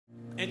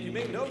And you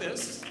may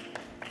notice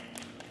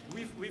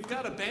we've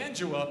got a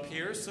banjo up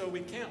here, so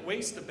we can't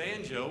waste a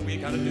banjo. We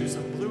got to do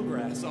some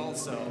bluegrass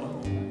also.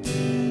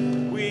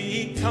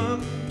 We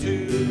come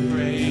to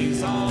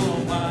praise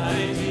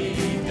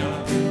Almighty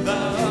God, the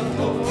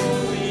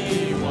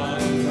Holy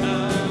One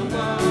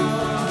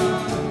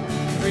above,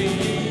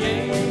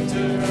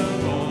 Creator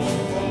of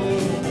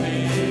all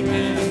big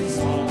and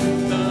small,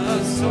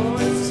 the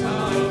source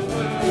of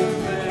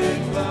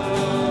perfect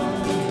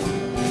love,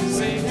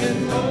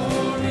 singing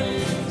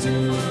glory to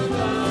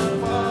the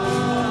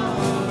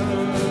Father,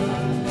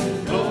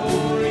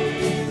 glory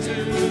to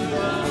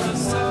the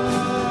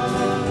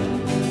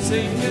Son,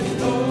 singing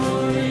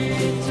glory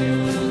to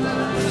the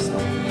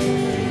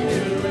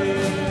Spirit,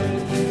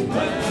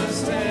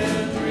 blessed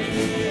and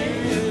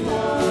three in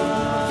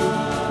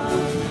one,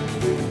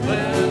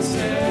 blessed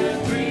and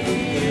three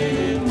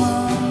in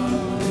one.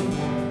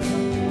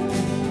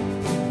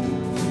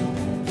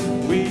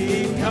 We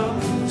come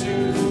to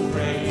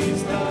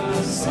praise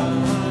the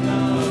Son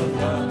of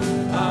God,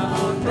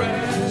 our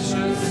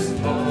precious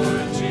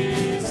Lord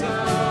Jesus.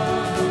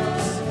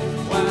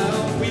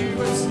 While we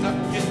were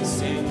stuck in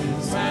sin,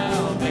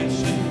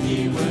 salvation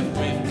He would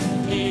win.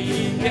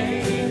 He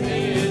gave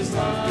His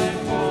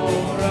life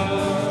for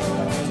us,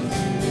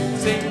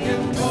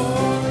 singing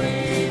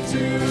glory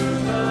to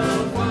the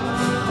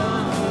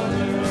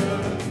Father,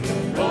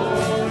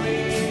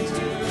 glory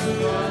to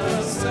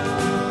the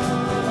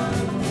Son,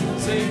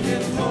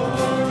 singing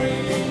glory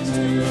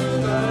to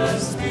the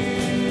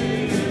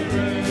Spirit,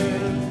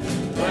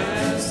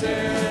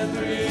 blessed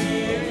three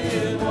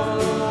in one,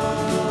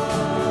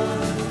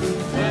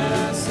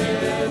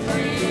 blessed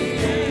three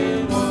in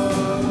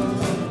one.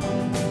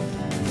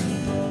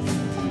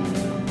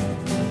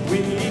 We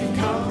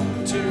come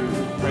to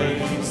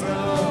praise the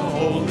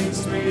Holy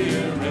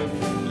Spirit,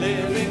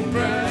 living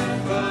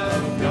breath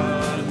of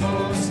God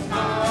Most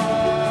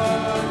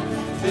High.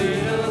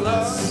 Fill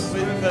us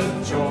with the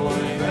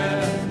joy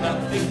that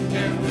nothing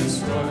can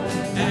destroy,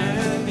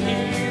 and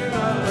hear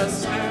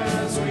us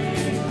as we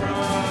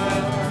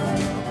cry,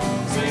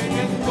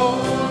 singing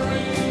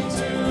glory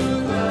to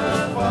the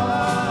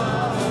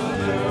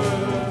Father,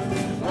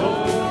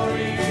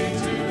 glory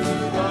to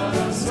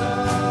the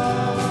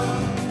Son,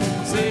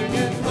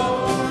 singing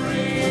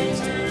glory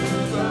to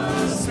the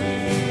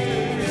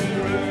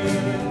Spirit,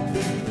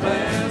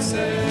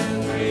 blessed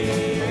three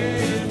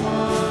in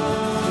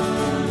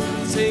one,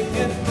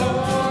 singing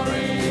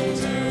glory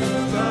to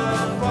the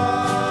Father,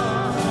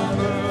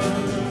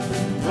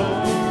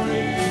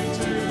 glory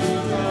to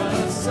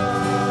the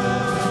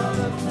Son,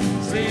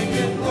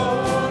 singing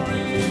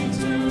glory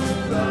to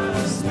the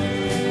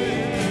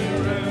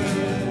Spirit,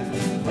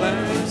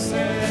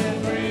 blessed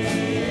three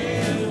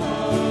in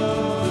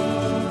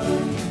one,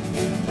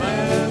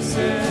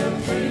 blessed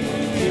three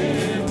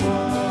in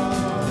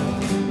one.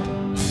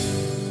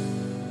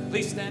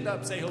 Please stand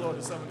up, say hello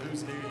to someone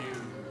who's near you.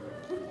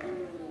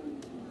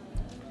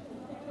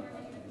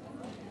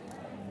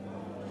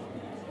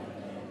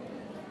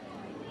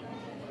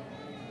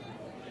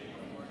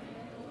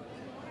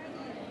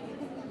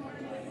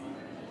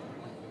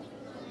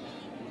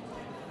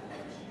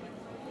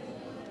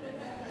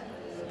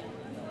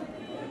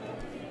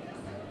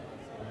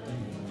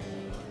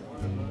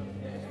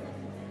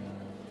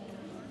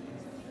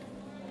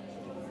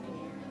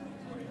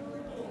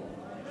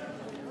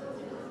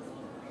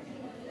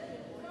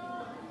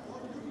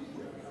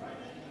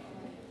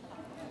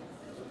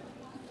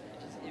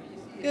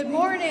 Good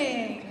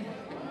morning.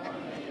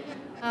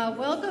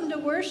 Welcome to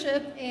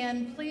worship,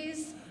 and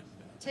please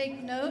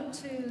take note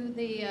to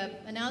the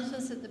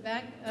announcements at the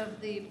back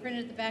of the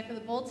printed at the back of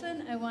the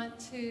bulletin. I want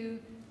to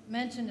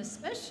mention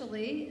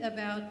especially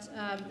about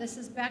this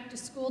is back to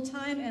school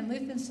time, and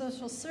Lutheran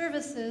Social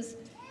Services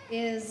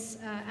is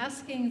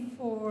asking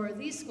for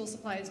these school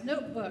supplies: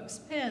 notebooks,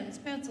 pens,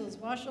 pencils,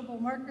 washable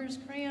markers,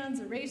 crayons,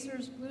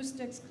 erasers, glue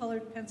sticks,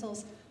 colored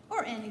pencils,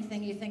 or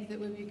anything you think that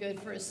would be good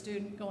for a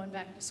student going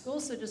back to school.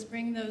 So just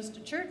bring those to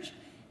church,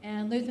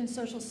 and Lutheran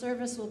Social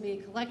Service will be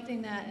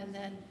collecting that and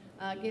then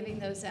giving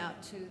those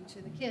out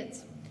to the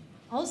kids.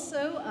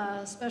 Also,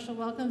 a special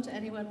welcome to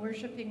anyone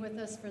worshiping with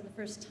us for the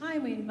first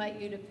time. We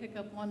invite you to pick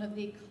up one of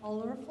the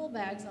colorful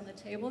bags on the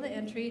table of the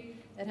entry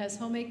that has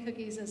homemade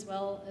cookies as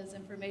well as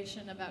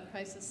information about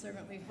Christ the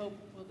Servant we hope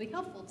will be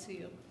helpful to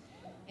you.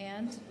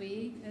 And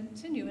we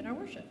continue in our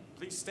worship.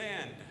 Please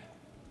stand.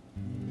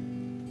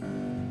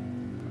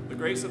 The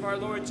grace of our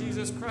Lord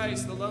Jesus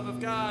Christ, the love of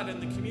God, and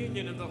the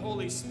communion of the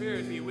Holy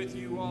Spirit be with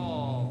you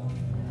all.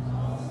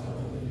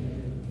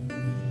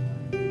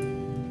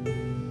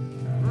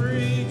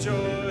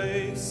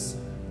 Rejoice,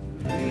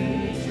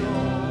 rejoice,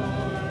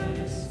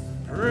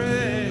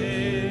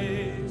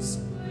 praise,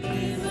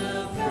 we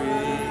will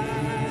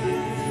praise,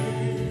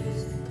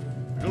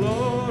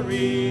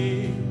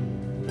 glory,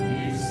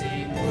 we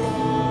sing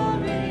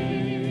glory,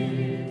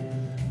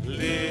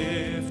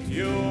 lift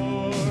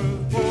your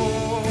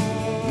voice,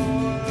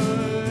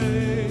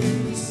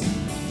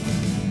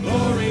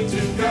 glory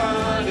to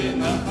God in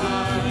the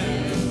highest.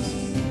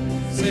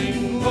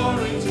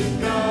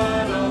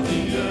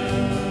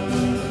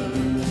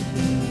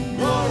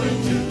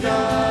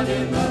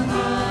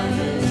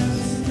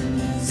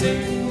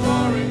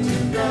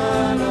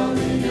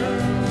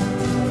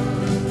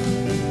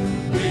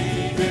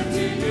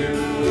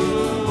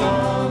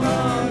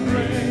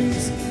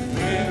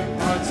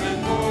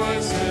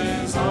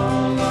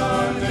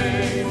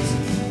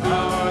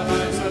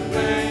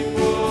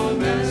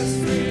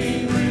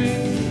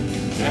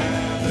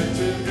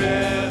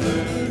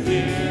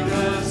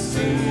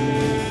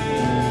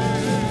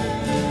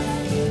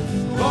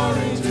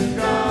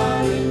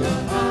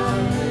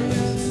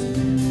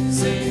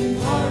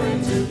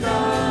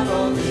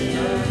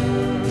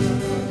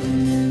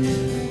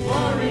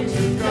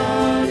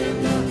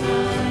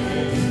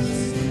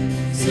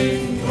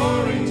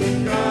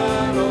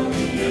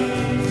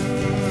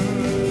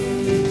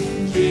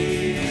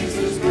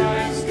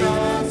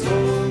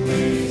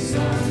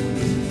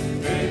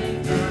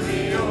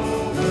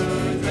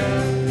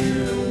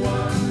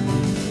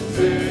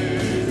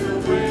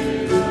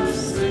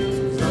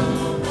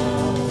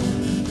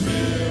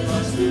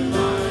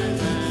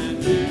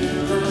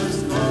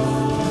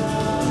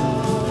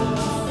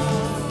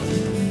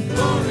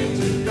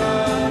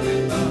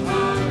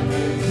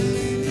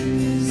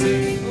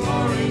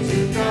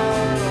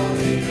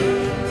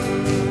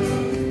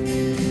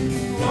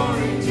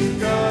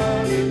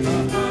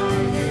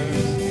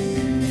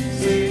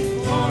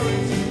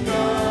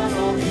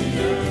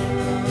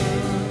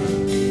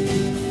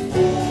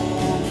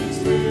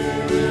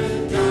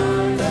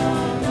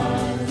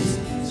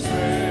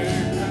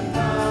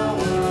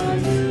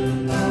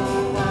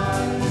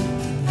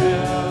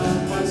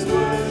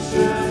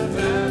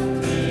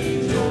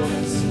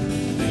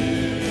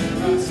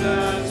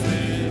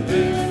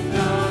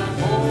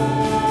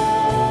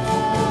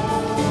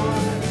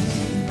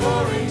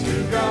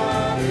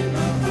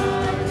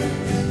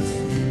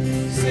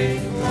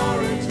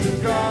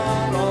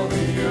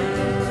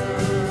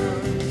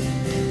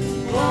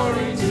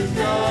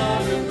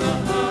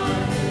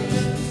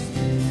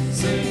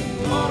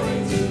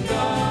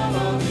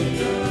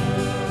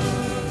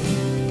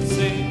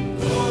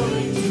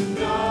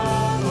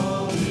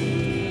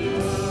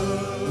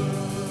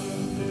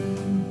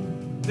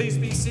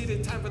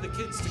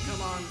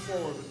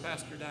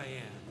 Pastor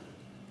Diane.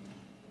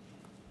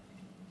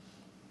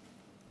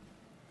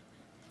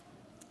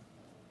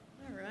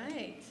 All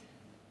right.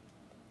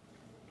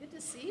 Good to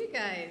see you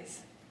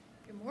guys.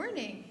 Good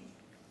morning.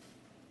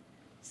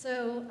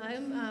 So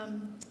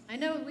I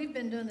know we've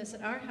been doing this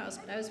at our house,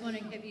 but I was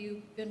wondering, have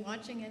you been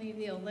watching any of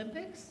the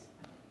Olympics?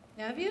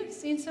 Have you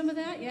seen some of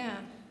that?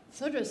 Yeah.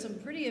 So there's some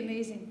pretty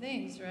amazing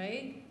things,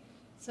 right?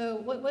 So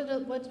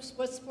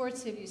what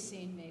sports have you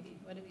seen, maybe?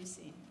 What have you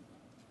seen?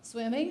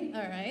 Swimming?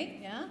 All right.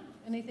 Yeah.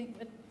 Anything?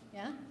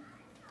 Yeah.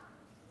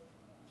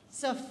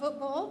 So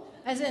football,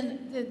 as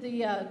in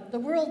the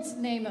world's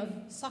name of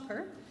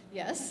soccer.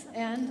 Yes.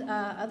 And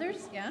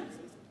others? Yeah.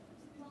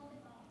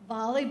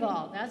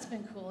 Volleyball. That's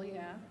been cool.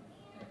 Yeah.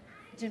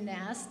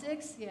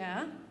 Gymnastics.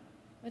 Yeah.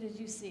 What did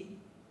you see?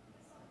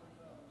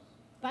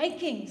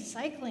 Biking,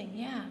 cycling.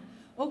 Yeah.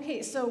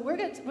 Okay, so we're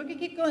gonna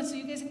keep going so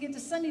you guys can get to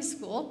Sunday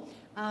school.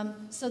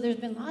 So there's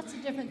been lots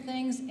of different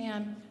things,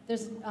 and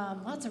there's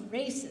lots of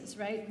races,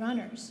 right?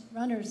 Runners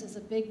is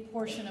a big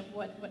portion of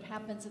what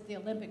happens at the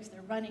Olympics.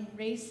 They're running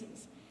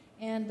races.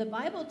 And the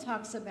Bible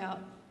talks about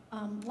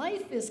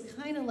life is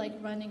kind of like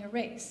running a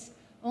race.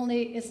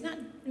 Only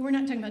we're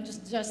not talking about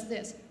just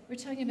this. We're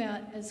talking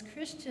about, as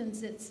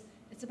Christians, it's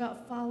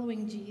about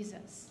following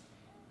Jesus,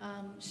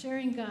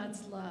 sharing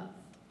God's love,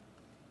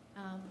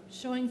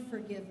 showing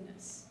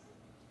forgiveness,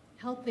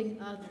 helping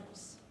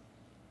others.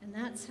 And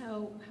that's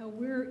how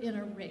we're in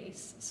a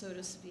race, so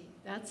to speak.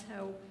 That's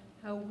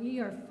how we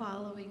are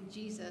following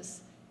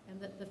Jesus, and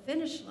that the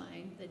finish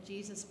line that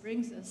Jesus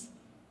brings us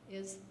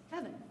is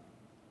heaven.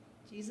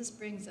 Jesus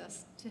brings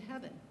us to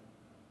heaven.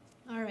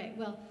 All right,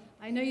 well,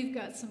 I know you've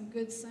got some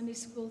good Sunday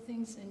school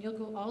things, and you'll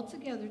go all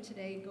together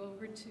today, go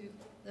over to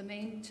the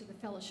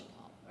fellowship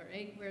hall, all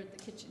right, where the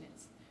kitchen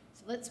is.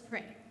 So let's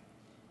pray.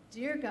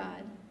 Dear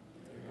God,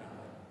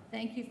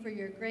 thank you for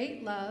your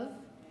great love.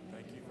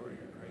 Thank you for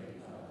your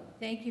great love.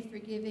 Thank you for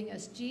giving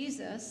us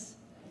Jesus.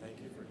 Thank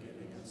you for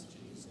giving us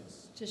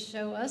Jesus. To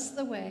show us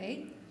the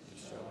way.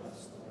 To show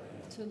us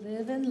the way. To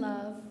live in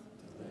love.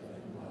 To live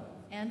in love.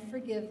 And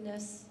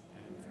forgiveness.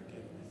 And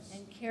forgiveness.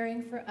 And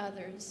caring for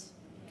others.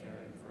 And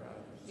caring for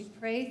others. We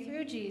pray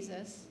through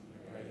Jesus.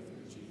 We pray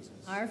through Jesus.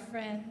 Our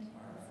friend.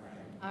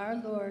 Our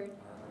Lord.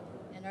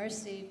 And our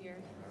Savior.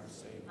 And our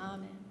Savior.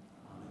 Amen.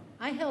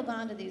 I held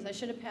on to these. I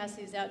should have passed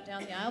these out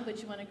down the aisle,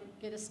 but you want to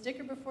get a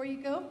sticker before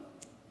you go?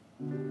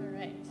 All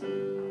right.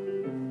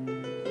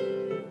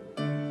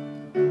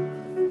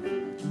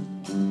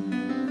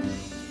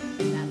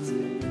 That's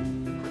good.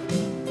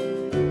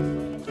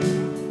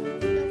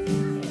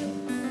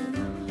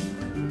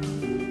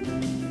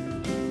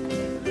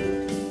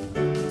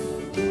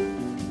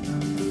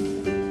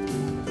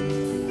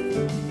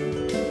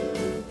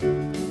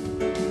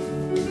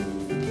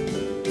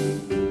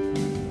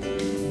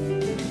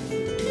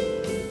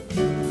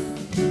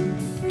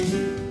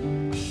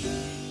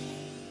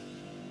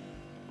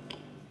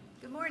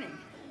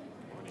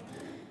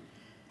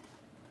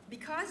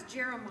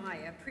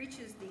 Jeremiah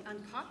preaches the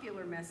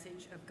unpopular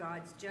message of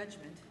God's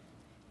judgment,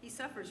 he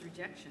suffers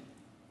rejection.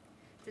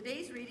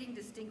 Today's reading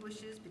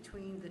distinguishes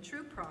between the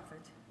true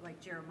prophet,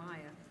 like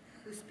Jeremiah,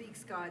 who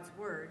speaks God's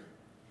word,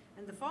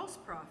 and the false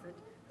prophet,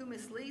 who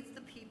misleads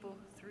the people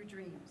through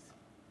dreams.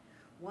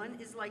 One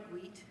is like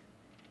wheat,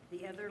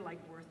 the other like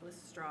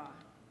worthless straw.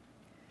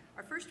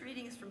 Our first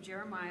reading is from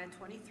Jeremiah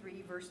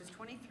 23, verses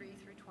 23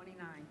 through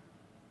 29.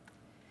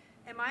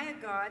 Am I a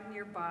God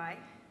nearby,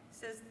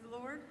 says the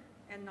Lord,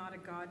 and not a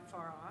God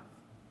far off?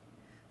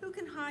 Who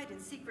can hide in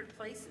secret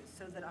places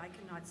so that I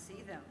cannot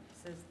see them,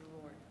 says the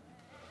Lord?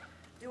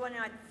 Do I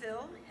not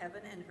fill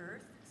heaven and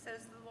earth,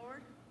 says the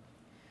Lord?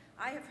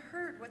 I have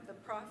heard what the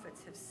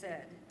prophets have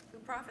said, who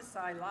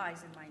prophesy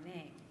lies in my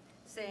name,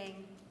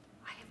 saying,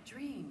 I have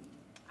dreamed,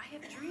 I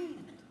have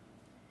dreamed.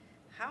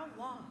 How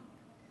long?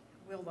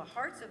 Will the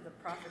hearts of the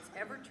prophets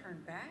ever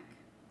turn back?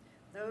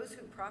 Those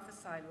who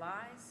prophesy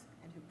lies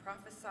and who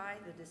prophesy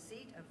the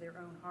deceit of their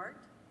own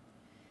heart?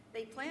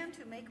 They plan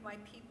to make my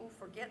people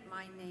forget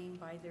my name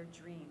by their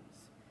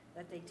dreams,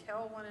 that they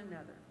tell one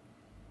another,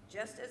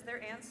 just as their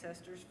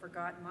ancestors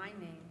forgot my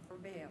name for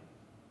Baal.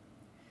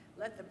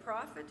 Let the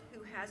prophet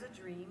who has a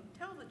dream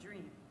tell the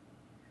dream,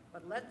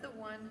 but let the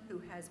one who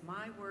has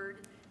my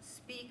word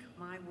speak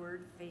my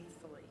word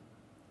faithfully.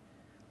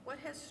 What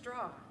has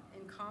straw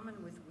in common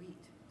with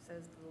wheat,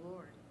 says the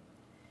Lord?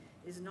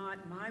 Is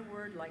not my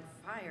word like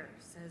fire,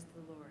 says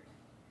the Lord,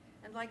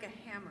 and like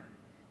a hammer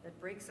that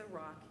breaks a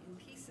rock in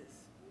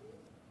pieces?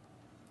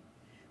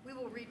 We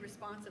will read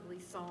responsively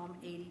Psalm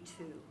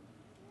 82.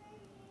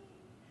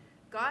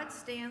 God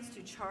stands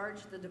to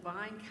charge the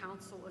divine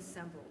council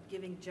assembled,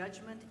 giving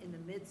judgment in the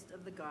midst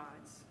of the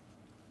gods.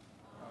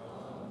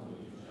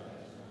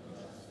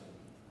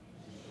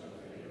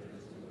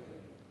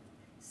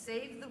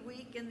 Save the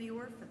weak and the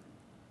orphan.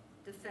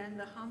 Defend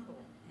the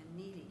humble and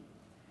needy.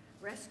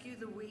 Rescue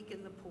the weak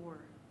and the poor.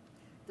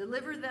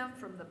 Deliver them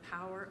from the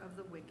power of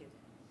the wicked.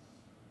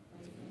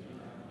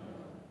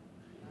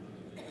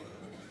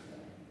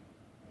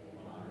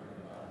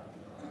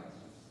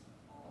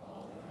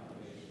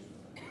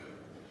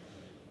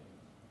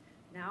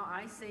 Now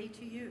I say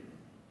to you,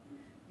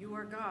 you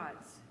are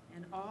God's,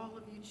 and all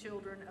of you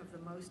children of the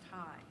Most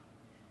High.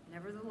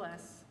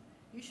 Nevertheless,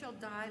 you shall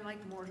die like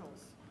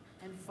mortals,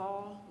 and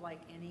fall like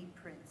any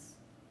prince.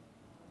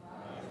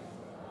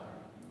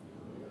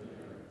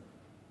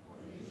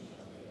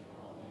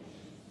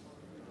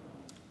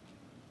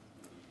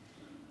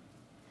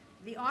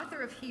 The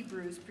author of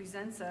Hebrews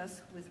presents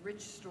us with rich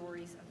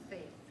stories of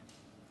faith.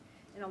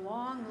 In a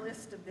long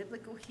list of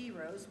biblical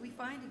heroes, we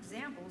find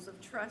examples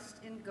of trust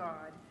in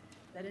God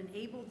that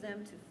enabled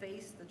them to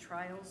face the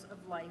trials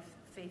of life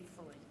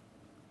faithfully.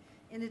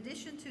 In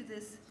addition to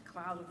this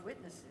cloud of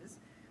witnesses,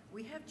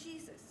 we have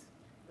Jesus,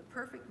 the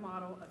perfect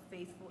model of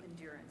faithful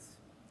endurance.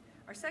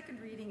 Our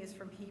second reading is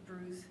from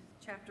Hebrews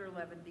chapter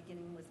 11,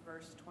 beginning with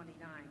verse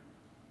 29.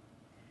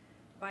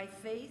 By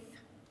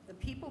faith, the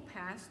people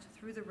passed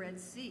through the Red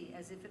Sea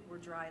as if it were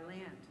dry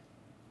land.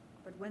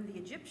 But when the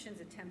Egyptians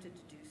attempted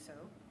to do so,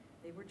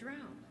 they were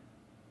drowned.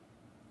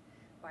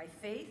 By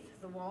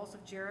faith, the walls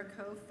of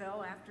Jericho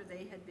fell after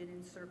they had been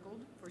encircled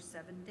for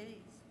 7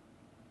 days.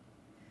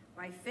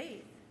 By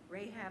faith,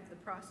 Rahab the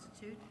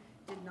prostitute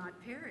did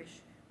not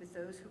perish with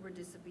those who were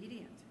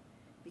disobedient,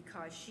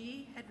 because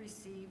she had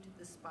received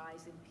the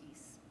spies in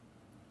peace.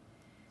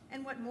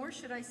 And what more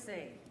should I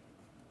say?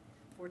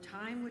 For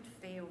time would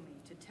fail me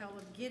to tell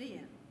of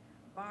Gideon,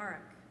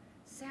 Barak,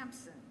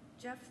 Samson,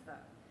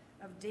 Jephthah,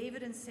 of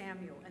David and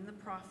Samuel and the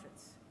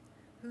prophets,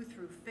 who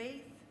through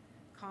faith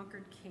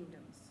conquered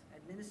kingdoms,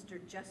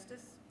 administered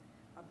justice,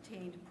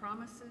 obtained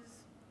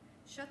promises,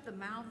 shut the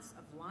mouths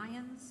of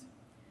lions,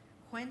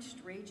 quenched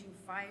raging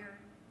fire,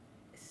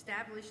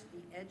 established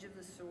the edge of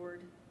the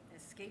sword,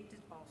 escaped it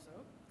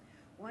also,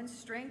 won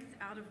strength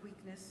out of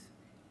weakness,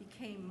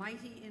 became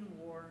mighty in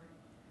war,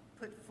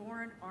 put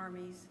foreign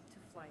armies to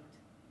flight.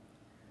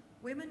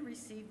 Women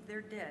received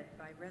their dead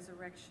by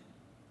resurrection.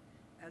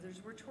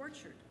 Others were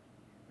tortured,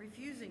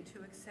 refusing to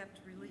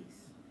accept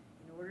release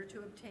in order to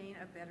obtain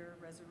a better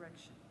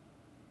resurrection.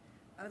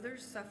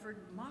 Others suffered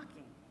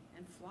mocking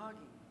and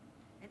flogging,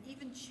 and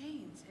even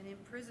chains and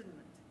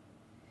imprisonment.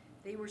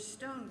 They were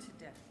stoned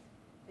to death.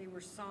 They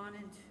were sawn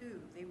in two.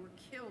 They were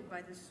killed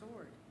by the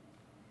sword.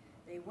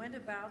 They went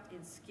about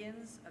in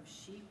skins of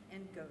sheep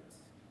and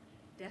goats,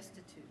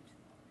 destitute,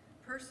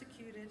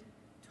 persecuted,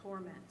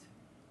 torment,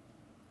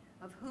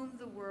 of whom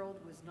the world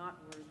was not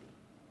worthy.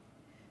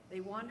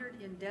 They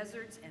wandered in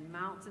deserts and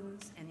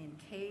mountains and in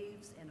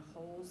caves and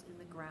holes in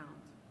the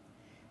ground.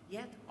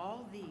 Yet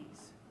all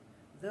these,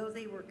 though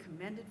they were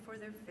commended for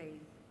their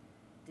faith,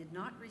 did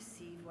not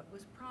receive what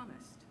was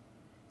promised,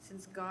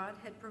 since God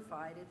had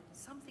provided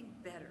something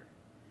better,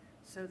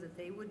 so that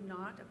they would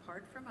not,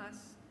 apart from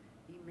us,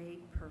 be made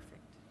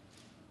perfect.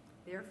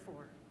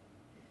 Therefore,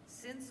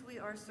 since we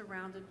are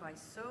surrounded by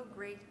so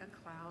great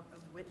a cloud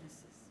of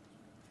witnesses,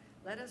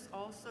 let us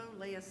also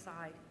lay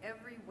aside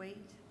every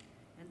weight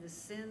and the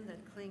sin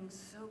that clings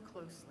so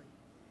closely,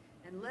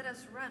 and let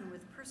us run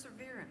with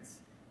perseverance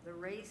the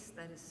race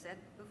that is set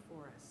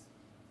before us,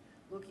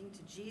 looking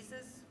to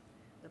Jesus,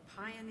 the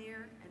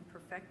pioneer and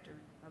perfecter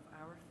of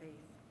our faith,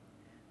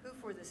 who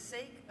for the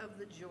sake of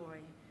the joy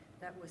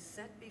that was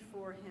set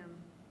before him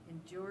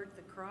endured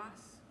the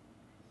cross,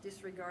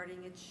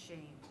 disregarding its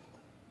shame,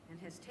 and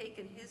has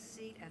taken his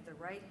seat at the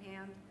right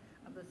hand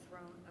of the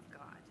throne of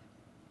God.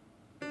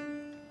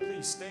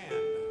 Please stand.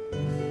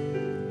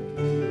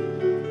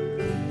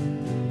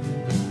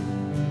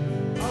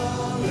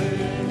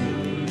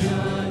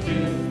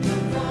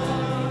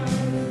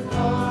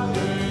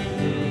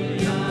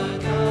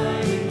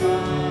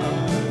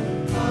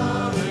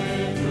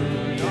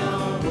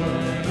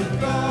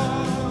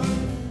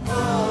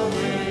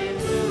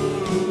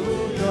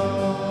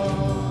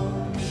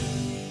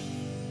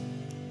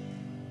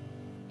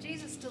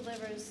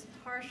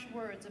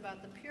 Words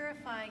about the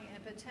purifying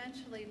and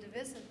potentially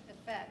divisive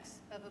effects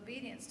of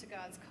obedience to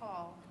God's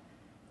call.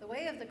 The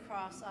way of the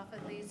cross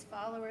often leads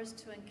followers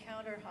to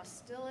encounter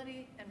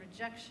hostility and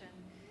rejection,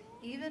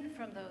 even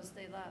from those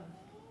they love.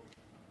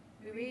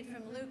 We read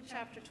from Luke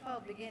chapter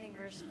 12, beginning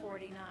verse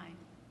 49.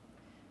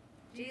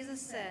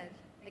 Jesus said,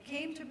 "I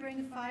came to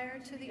bring fire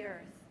to the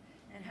earth,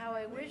 and how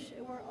I wish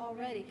it were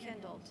already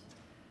kindled.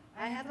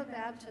 I have a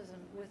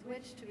baptism with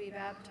which to be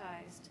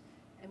baptized,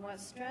 and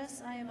what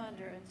stress I am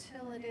under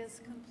until it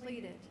is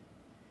completed.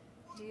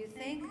 Do you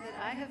think that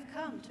I have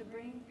come to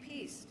bring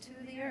peace to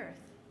the earth?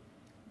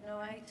 No,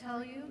 I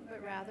tell you,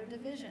 but rather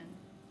division.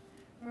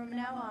 From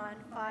now on,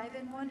 5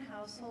 in one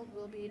household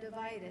will be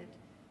divided,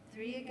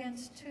 3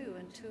 against 2,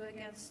 and 2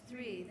 against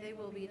 3, they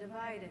will be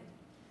divided.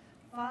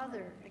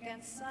 Father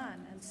against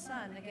son, and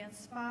son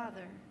against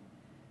father.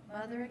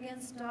 Mother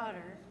against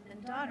daughter,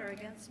 and daughter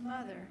against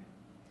mother.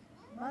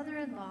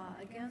 Mother-in-law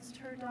against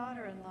her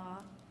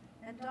daughter-in-law,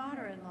 and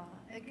daughter-in-law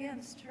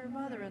against her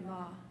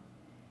mother-in-law."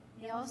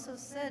 He also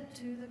said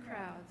to the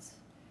crowds,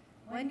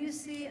 "When you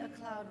see a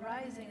cloud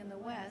rising in the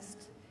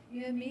west,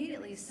 you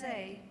immediately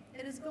say,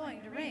 'It is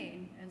going to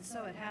rain,' and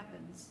so it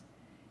happens.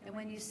 And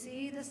when you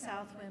see the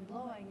south wind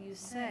blowing, you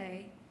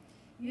say,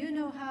 'You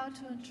know how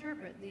to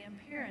interpret the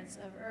appearance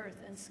of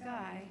earth and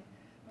sky,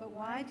 but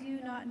why do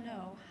you not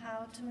know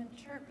how to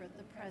interpret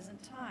the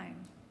present time?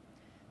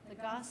 The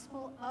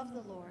gospel of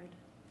the Lord.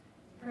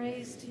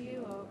 Praise to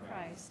you, O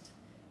Christ.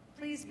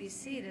 Please be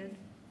seated.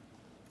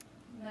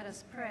 Let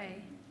us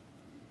pray.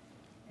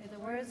 May the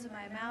words of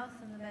my mouth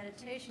and the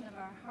meditation of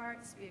our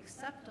hearts be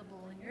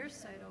acceptable in your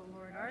sight, O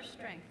Lord, our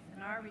strength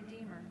and our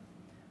Redeemer.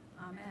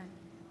 Amen.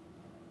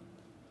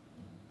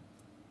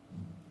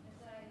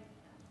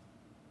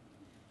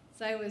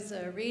 As I was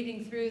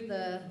reading through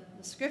the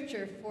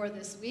scripture for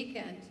this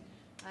weekend,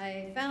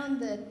 I found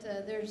that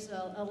there's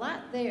a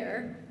lot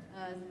there,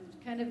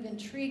 kind of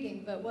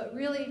intriguing, but what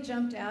really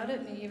jumped out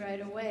at me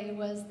right away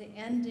was the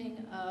ending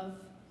of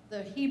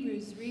the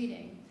Hebrews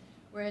reading,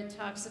 where it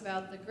talks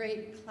about the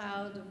great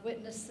cloud of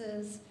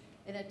witnesses,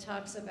 and it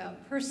talks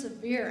about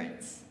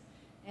perseverance.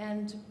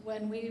 And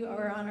when we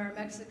were on our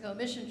Mexico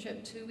mission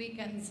trip 2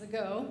 weekends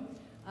ago,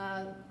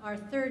 our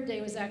third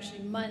day was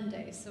actually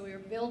Monday. So we were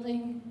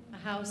building a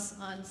house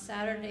on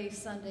Saturday,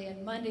 Sunday,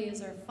 and Monday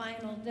is our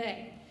final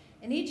day.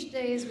 And each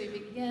day as we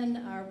begin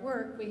our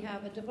work, we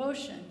have a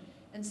devotion.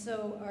 And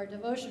so our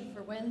devotion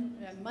for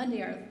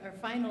Monday, our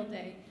final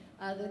day,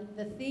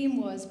 the theme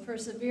was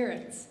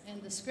perseverance,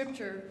 and the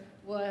scripture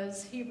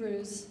was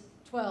Hebrews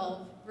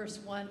 12, verse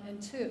 1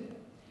 and 2.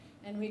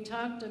 And we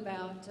talked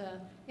about,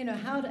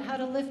 how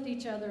to lift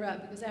each other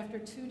up, because after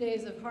 2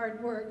 days of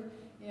hard work,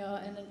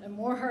 and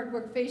more hard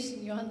work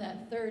facing you on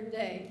that third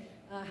day,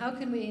 how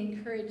can we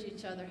encourage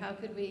each other? How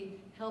could we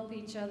help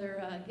each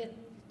other get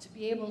to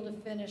be able to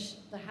finish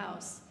the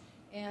house?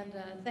 And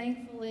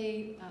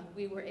thankfully,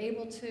 we were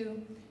able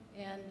to,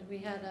 and we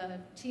had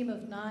a team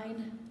of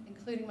 9,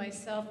 including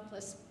myself,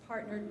 plus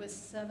partnered with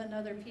 7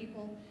 other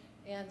people.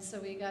 And so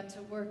we got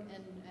to work,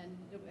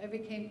 and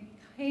everything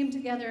came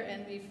together,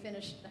 and we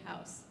finished the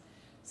house.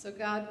 So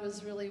God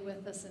was really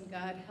with us, and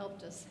God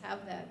helped us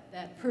have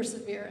that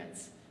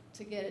perseverance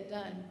to get it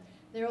done.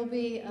 There will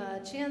be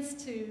a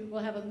chance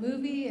we'll have a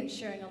movie and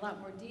sharing a lot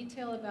more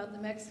detail about the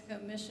Mexico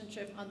mission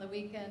trip on the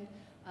weekend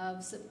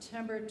of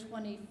September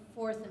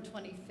 24th and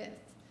 25th.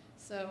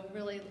 So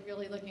really,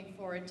 really looking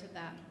forward to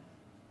that.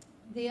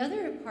 The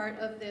other part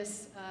of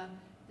this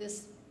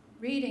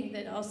reading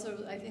that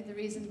also, I think the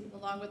reason,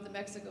 along with the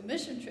Mexico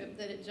mission trip,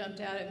 that it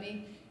jumped out at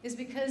me is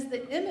because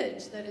the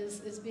image that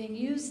is being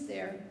used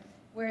there,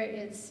 where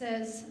it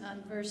says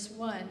on verse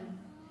 1,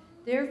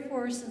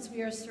 "Therefore, since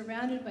we are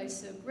surrounded by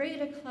so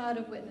great a cloud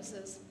of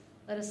witnesses,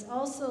 let us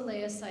also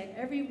lay aside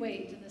every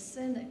weight and the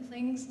sin that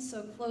clings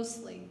so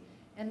closely,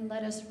 and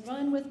let us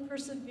run with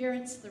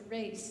perseverance the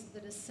race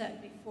that is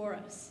set before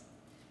us."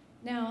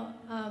 Now,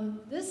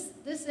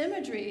 this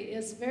imagery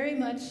is very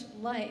much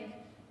like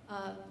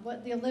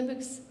what the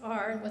Olympics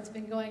are and what's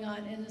been going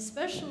on, and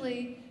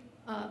especially,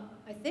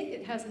 I think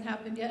it hasn't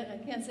happened yet, I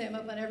can't say I'm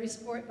up on every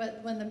sport,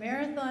 but when the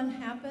marathon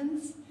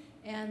happens,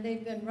 and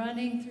they've been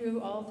running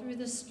all through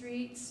the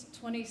streets,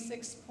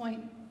 26+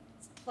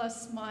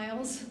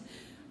 miles,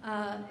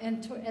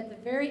 and at the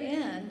very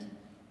end,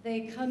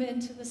 they come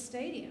into the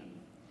stadium.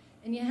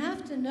 And you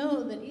have to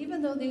know that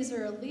even though these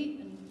are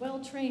elite and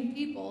well-trained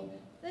people,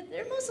 that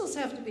their muscles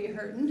have to be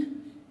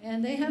hurting,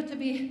 and they have to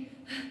be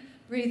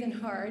breathing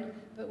hard.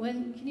 But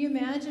can you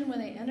imagine when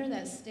they enter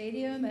that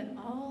stadium and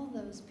all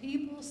those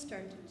people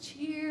start to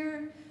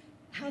cheer,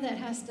 how that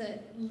has to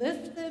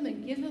lift them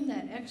and give them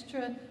that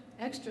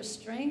extra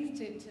strength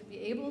to be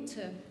able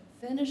to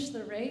finish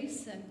the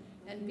race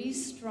and be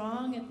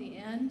strong at the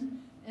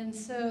end. And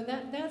so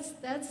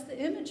that's the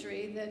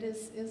imagery that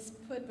is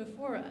put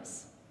before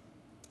us.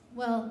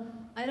 Well,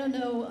 I don't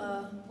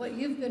know what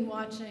you've been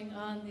watching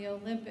on the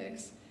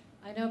Olympics.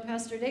 I know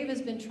Pastor Dave has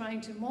been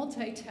trying to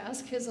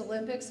multitask his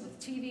Olympics with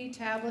TV,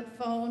 tablet,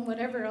 phone,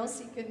 whatever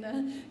else he can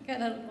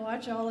kind of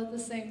watch all at the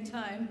same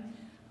time.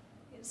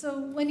 So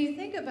when you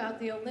think about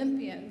the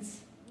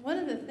Olympians, one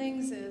of the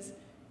things is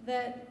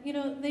that,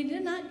 they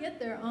did not get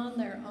there on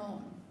their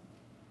own.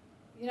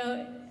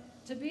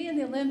 To be in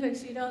the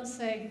Olympics, you don't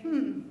say,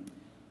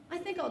 I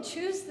think I'll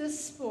choose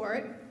this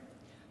sport,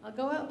 I'll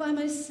go out by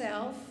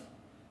myself,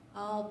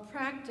 I'll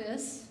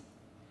practice,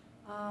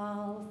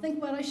 I'll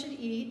think what I should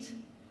eat,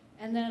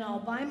 and then I'll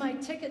buy my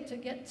ticket to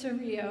get to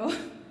Rio.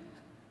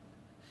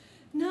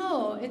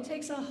 No, it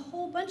takes a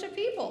whole bunch of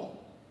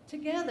people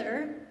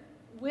together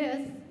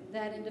with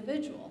that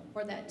individual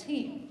or that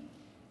team.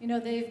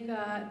 They've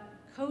got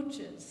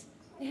coaches,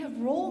 they have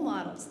role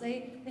models,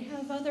 they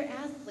have other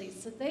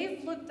athletes that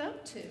they've looked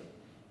up to,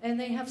 and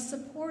they have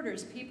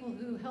supporters, people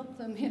who help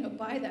them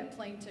buy that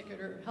plane ticket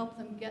or help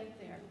them get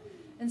there.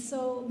 And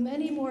so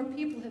many more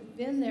people have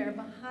been there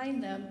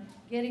behind them,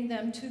 getting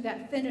them to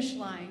that finish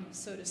line,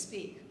 so to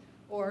speak,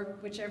 or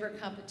whichever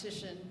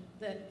competition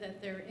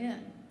that they're in.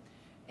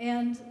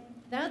 And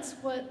that's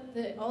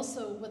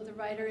also what the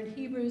writer in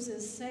Hebrews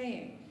is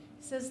saying.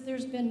 He says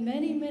there's been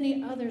many,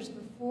 many others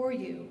before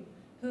you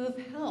who have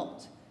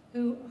helped,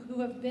 who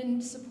have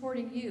been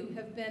supporting you,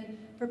 have been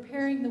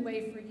preparing the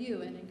way for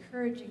you and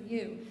encouraging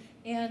you.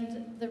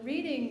 And the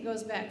reading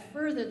goes back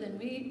further than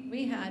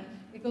we had.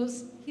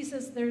 He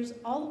says there's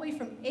all the way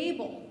from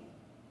Abel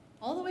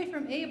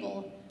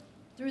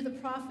through the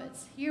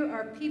prophets, here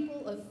are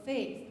people of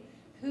faith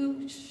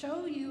who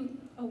show you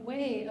a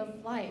way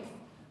of life,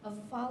 of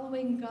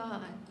following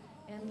God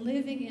and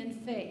living in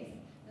faith.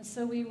 And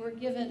so we were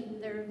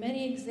given, there are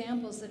many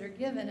examples that are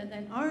given, and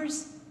then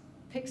ours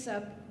picks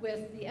up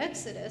with the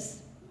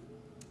Exodus,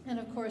 and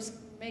of course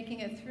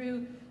making it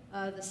through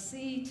the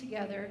sea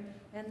together,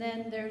 and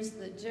then there's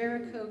the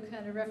Jericho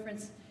kind of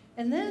reference.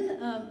 And then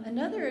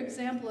another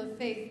example of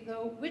faith,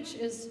 though, which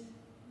is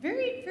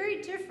very,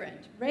 very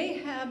different,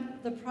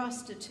 Rahab the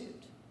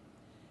prostitute.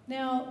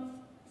 Now,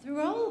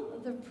 through all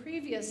the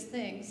previous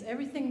things,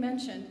 everything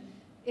mentioned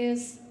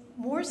is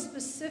more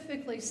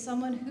specifically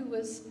someone who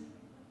was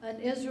an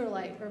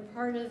Israelite or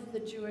part of the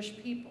Jewish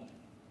people.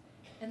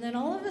 And then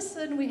all of a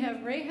sudden we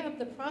have Rahab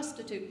the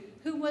prostitute,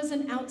 who was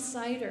an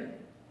outsider.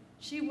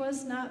 She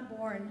was not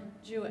born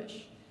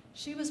Jewish.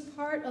 She was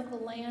part of the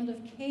land of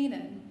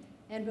Canaan,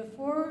 and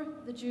before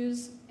the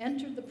Jews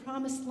entered the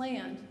promised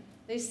land,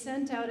 they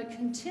sent out a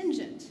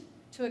contingent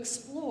to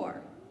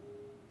explore,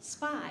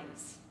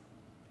 spies,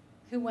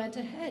 who went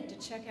ahead to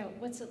check out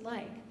what's it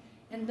like.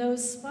 And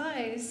those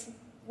spies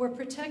were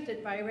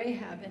protected by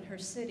Rahab in her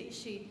city.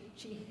 She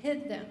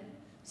hid them,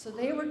 so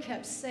they were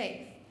kept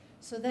safe.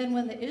 So then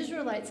when the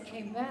Israelites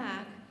came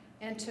back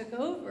and took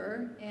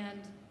over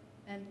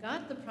and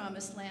got the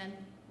promised land,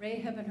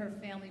 Rahab and her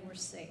family were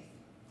safe.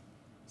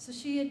 So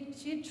she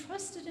had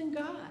trusted in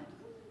God.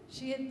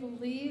 She had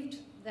believed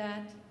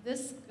that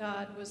this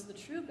God was the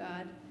true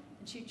God,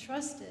 and she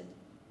trusted,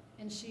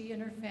 and she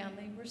and her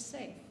family were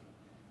safe.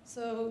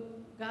 So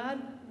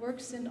God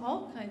works in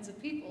all kinds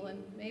of people,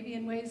 and maybe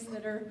in ways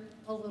that are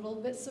a little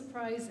bit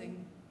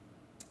surprising.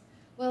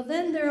 Well,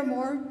 then there are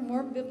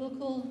more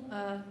biblical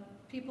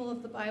people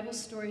of the Bible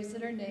stories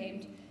that are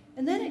named,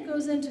 and then it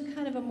goes into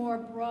kind of a more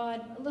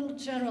broad, a little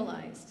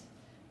generalized,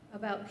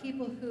 about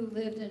people who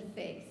lived in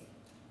faith.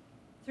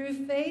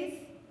 Through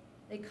faith,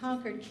 they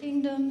conquered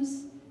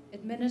kingdoms,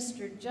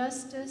 administered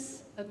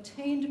justice,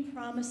 obtained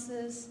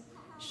promises,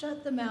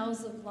 shut the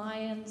mouths of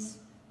lions,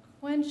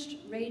 quenched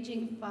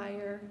raging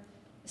fire,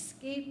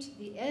 escaped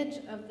the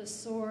edge of the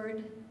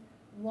sword,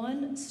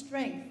 won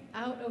strength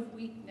out of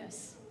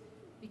weakness,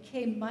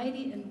 became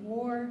mighty in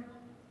war,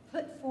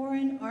 put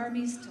foreign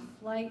armies to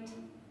flight.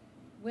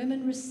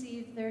 Women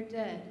received their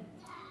dead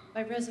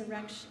by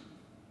resurrection.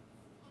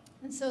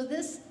 And so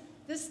this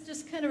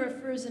just kind of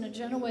refers in a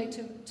general way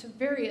to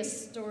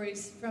various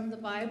stories from the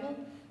Bible,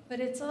 but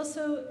it's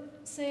also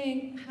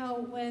saying how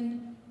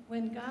when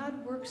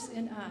God works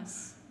in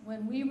us,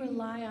 when we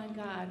rely on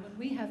God, when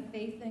we have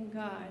faith in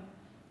God,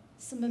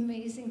 some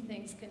amazing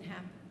things can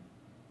happen.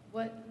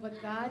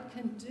 What God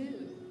can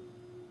do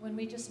when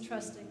we just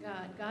trust in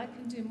God. God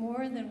can do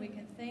more than we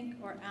can think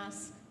or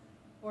ask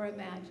or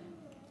imagine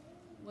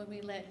when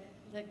we let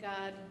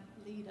God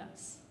lead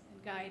us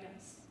and guide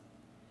us.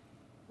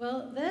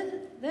 Well,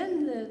 then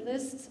the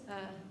list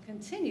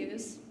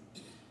continues.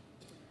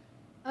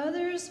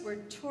 Others were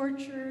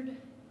tortured,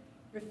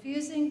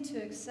 refusing to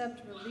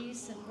accept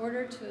release in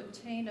order to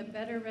obtain a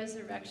better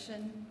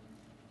resurrection.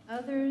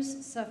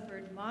 Others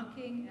suffered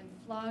mocking and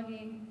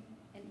flogging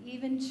and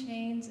even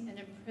chains and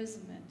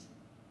imprisonment.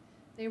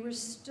 They were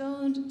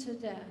stoned to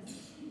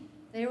death.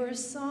 They were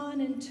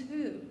sawn in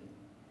two.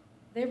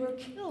 They were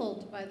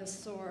killed by the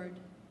sword.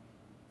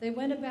 They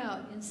went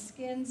about in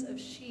skins of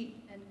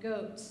sheep and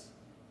goats,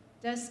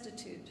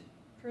 destitute,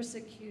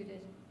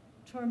 persecuted,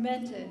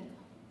 tormented,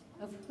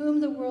 of whom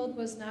the world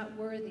was not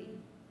worthy.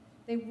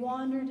 They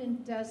wandered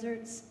in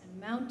deserts and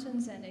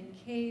mountains and in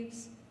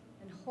caves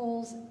and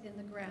holes in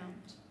the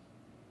ground.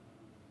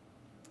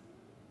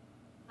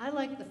 I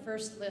like the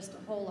first list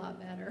a whole lot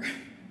better.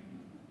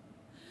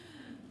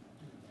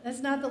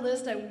 That's not the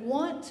list I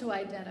want to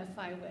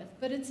identify with,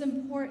 but it's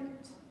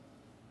important.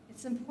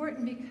 It's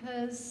important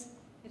because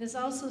it is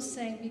also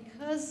saying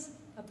because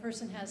a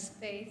person has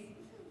faith,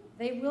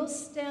 they will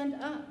stand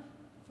up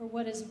for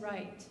what is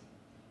right.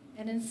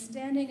 And in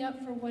standing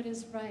up for what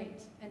is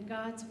right and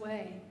God's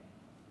way,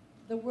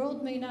 the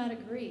world may not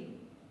agree.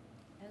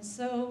 And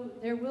so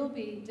there will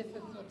be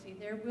difficulty,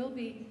 there will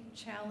be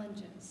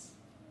challenges.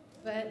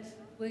 But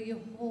will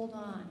you hold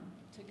on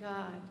to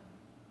God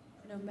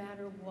no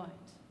matter what?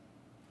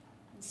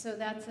 And so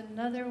that's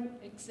another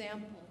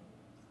example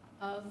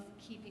of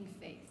keeping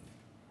faith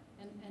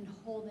and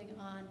holding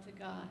on to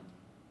God.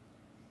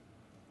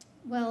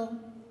 Well,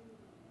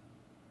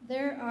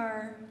 there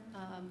are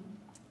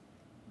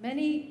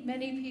many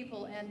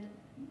people and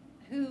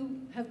who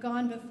have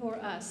gone before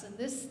us, and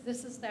this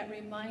is that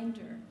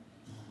reminder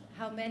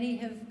how many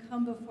have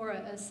come before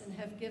us and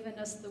have given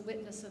us the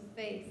witness of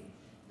faith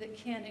that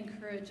can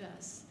encourage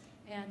us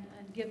and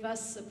give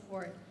us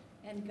support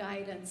and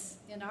guidance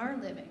in our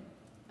living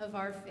of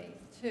our faith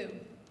too.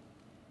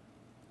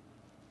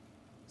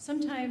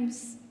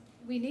 Sometimes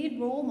we need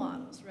role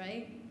models,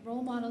 right?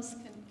 Role models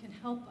can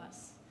help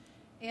us.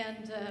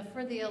 And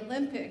for the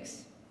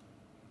Olympics,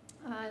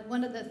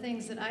 one of the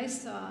things that I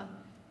saw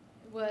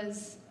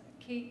was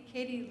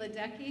Katie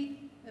Ledecky.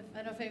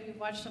 I don't know if you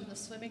watched some of the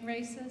swimming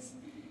races.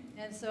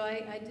 And so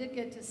I did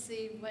get to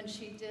see when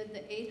she did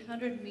the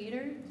 800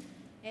 meter.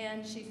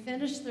 And she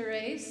finished the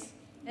race,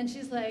 and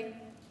she's like,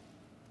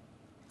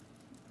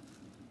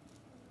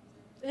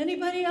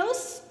 anybody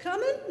else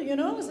coming? You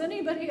know, is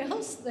anybody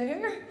else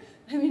there?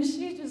 I mean,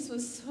 she just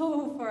was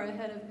so far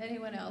ahead of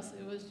anyone else.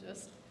 It was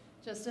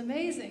just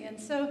amazing. And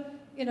so,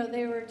 you know,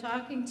 they were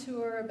talking to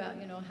her about,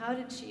 you know, how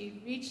did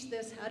she reach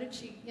this? How did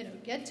she, you know,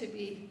 get to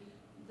be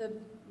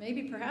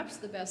maybe perhaps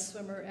the best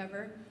swimmer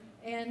ever?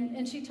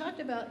 And she talked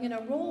about, you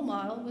know, role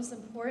model was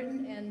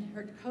important, and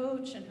her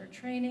coach and her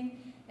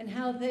training, and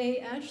how they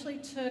actually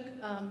took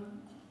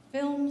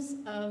films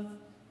of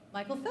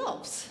Michael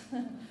Phelps,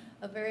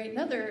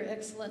 another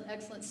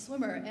excellent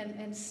swimmer,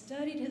 and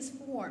studied his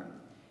form.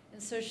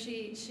 And so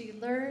she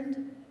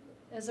learned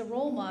as a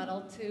role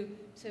model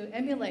to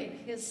emulate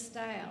his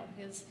style,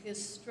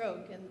 his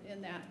stroke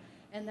in that.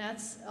 And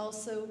that's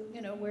also,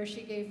 you know, where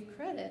she gave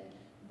credit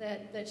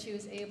that she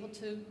was able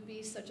to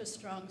be such a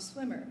strong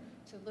swimmer,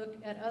 to look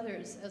at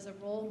others as a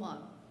role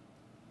model.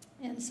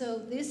 And so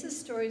this is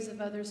stories of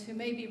others who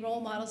may be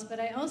role models, but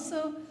I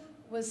also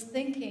was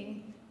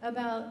thinking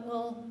about,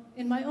 well,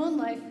 in my own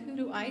life, who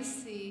do I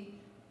see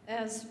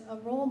as a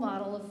role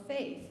model of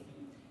faith?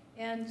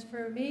 And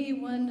for me,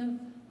 one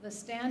of the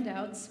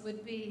standouts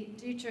would be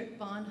Dietrich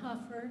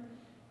Bonhoeffer,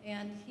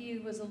 and he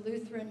was a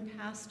Lutheran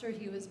pastor.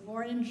 He was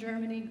born in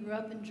Germany, grew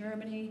up in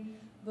Germany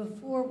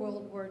before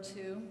World War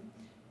II,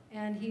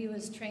 and he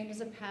was trained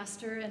as a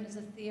pastor and as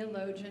a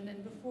theologian.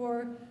 And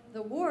before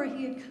the war,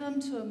 he had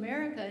come to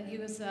America, and he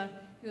was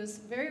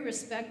very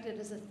respected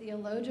as a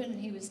theologian.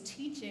 He was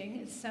teaching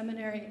at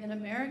seminary in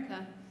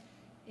America,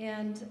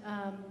 and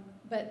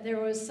but there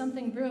was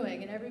something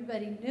brewing, and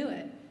everybody knew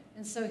it.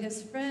 And so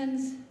his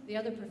friends, the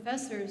other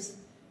professors,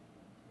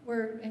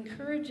 were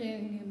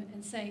encouraging him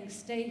and saying,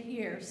 stay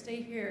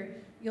here,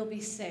 you'll be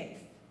safe.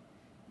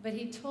 But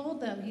he told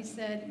them, he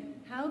said,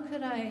 how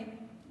could I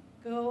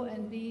go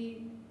and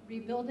be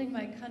rebuilding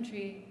my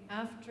country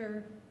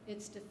after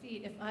its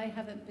defeat if I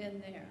haven't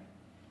been there,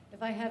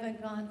 if I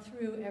haven't gone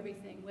through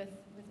everything with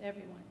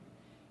everyone?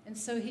 And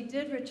so he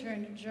did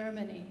return to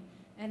Germany,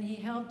 and he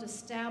helped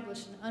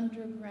establish an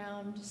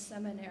underground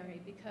seminary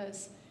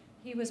because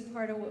he was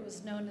part of what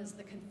was known as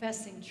the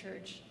Confessing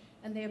Church,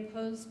 and they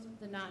opposed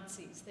the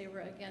Nazis. They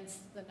were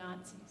against the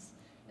Nazis.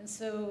 And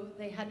so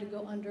they had to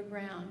go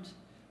underground.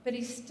 But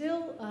he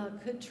still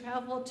could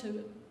travel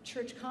to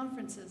church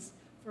conferences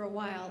for a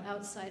while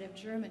outside of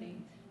Germany.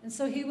 And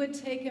so he would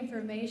take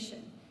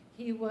information.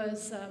 He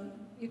was,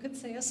 you could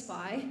say, a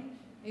spy.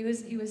 He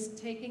was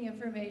taking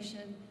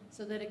information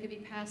so that it could be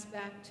passed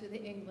back to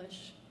the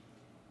English.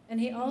 And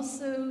he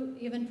also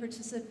even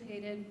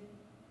participated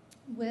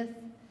with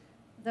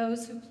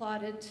those who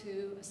plotted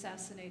to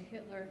assassinate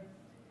Hitler.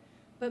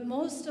 But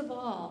most of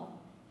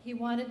all, he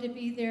wanted to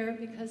be there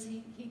because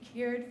he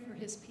cared for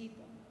his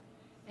people.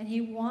 And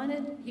he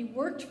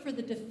worked for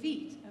the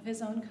defeat of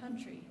his own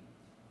country.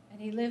 And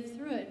he lived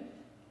through it.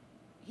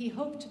 He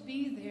hoped to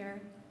be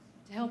there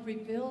to help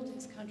rebuild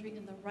his country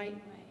in the right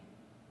way.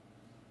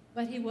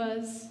 But he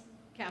was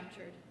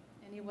captured,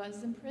 and he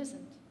was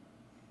imprisoned,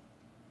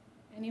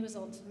 and he was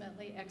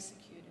ultimately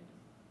executed.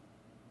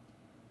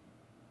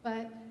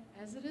 But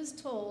as it is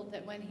told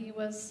that when he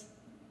was,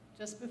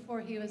 just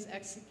before he was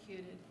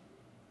executed,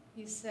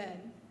 he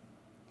said,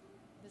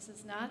 "This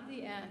is not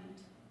the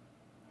end,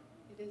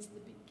 it is the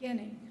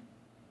beginning."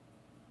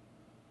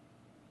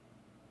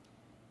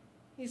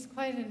 He's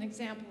quite an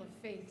example of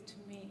faith to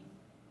me.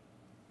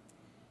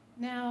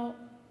 Now,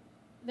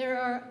 there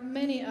are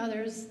many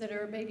others that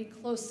are maybe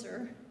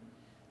closer,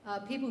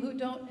 people who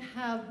don't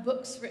have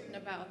books written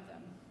about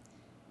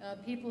them,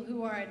 people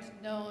who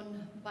aren't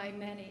known by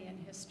many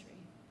in history.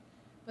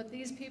 But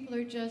these people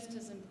are just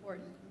as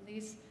important. And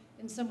these,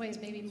 in some ways,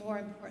 maybe more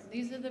important.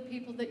 These are the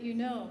people that you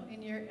know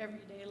in your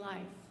everyday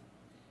life.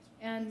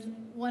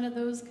 And one of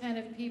those kind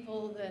of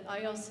people that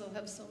I also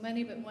have so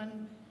many, but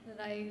one that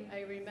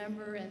I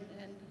remember and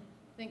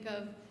think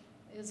of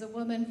is a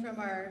woman from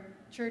our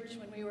church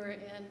when we were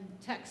in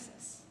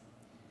Texas.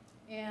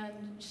 And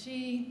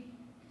she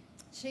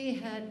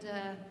had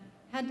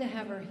to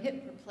have her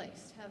hip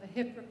replaced, have a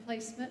hip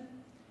replacement.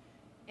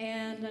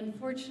 And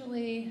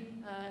unfortunately,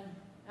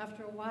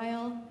 after a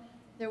while,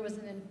 there was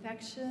an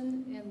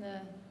infection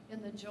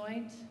in the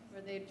joint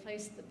where they had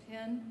placed the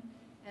pin,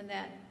 and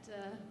that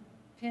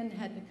pin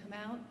had to come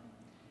out.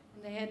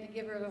 And they had to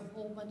give her a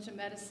whole bunch of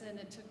medicine.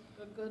 It took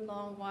a good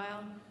long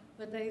while,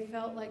 but they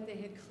felt like they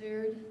had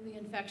cleared the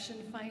infection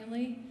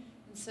finally,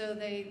 and so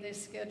they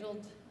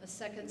scheduled a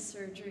second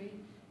surgery.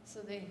 So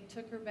they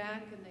took her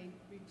back and they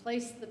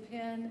replaced the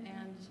pin,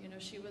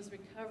 and she was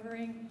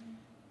recovering,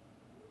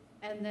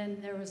 and then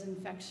there was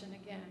infection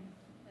again,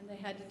 and they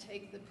had to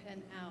take the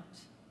pin out.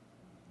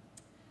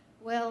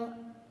 Well,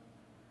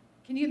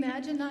 can you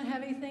imagine not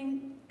having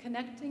anything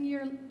connecting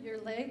your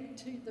leg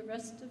to the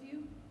rest of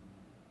you?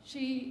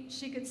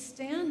 She could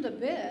stand a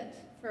bit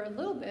for a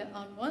little bit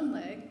on one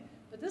leg,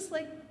 but this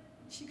leg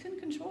she couldn't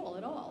control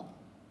at all.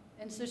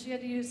 And so she had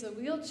to use a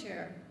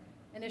wheelchair.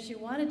 And if she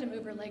wanted to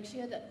move her leg, she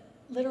had to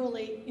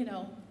literally,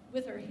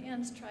 with her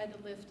hands try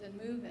to lift and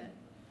move it.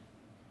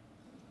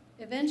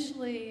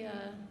 eventually,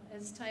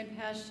 as time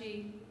passed,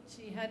 she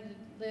had to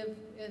live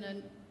in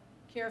a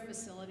care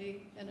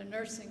facility in a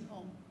nursing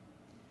home.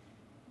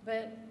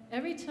 But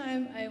every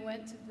time I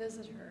went to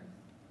visit her,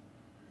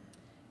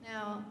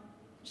 now,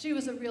 she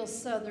was a real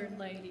Southern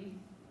lady,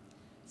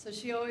 so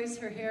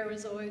her hair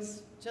was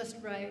always just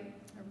right,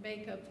 her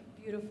makeup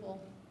beautiful.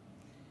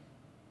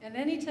 And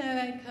anytime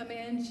I'd come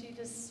in, she'd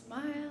just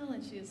smile,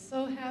 and she was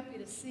so happy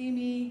to see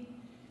me.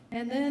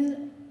 And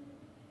then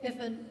if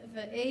an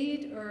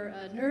aide or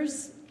a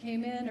nurse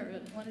came in,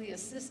 or one of the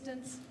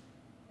assistants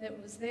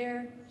that was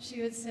there,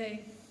 she would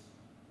say,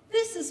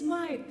 "This is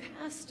my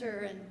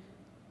pastor, and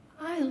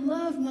I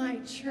love my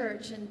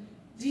church, and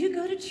do you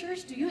go to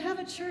church? Do you have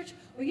a church?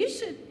 Well, you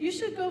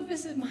should go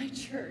visit my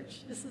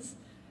church."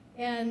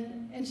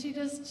 And she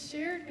just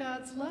shared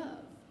God's love.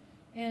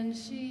 And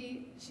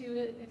she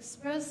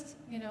expressed,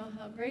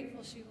 how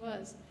grateful she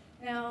was.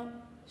 Now,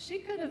 she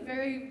could have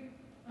very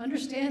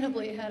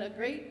understandably had a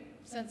great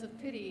sense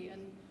of pity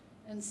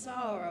and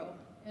sorrow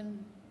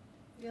and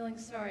feeling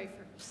sorry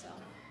for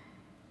herself.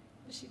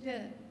 But she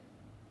didn't.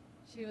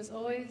 She was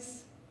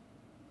always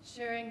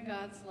sharing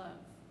God's love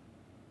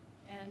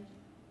and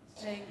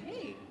saying,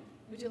 "Hey,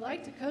 would you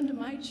like to come to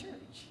my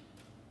church?"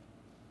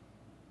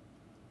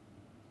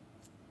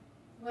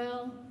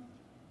 Well,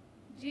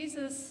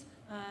 Jesus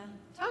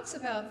talks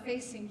about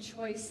facing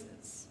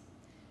choices.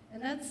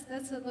 And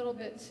that's a little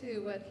bit,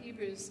 too, what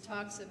Hebrews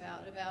talks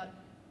about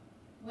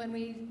when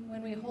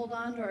we hold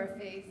on to our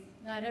faith,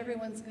 not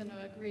everyone's going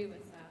to agree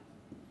with that.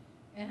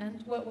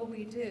 And what will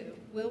we do?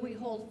 Will we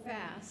hold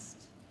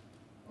fast,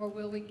 or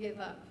will we give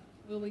up?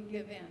 Will we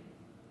give in?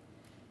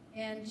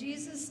 And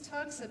Jesus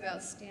talks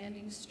about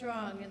standing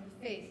strong in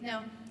the faith.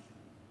 Now,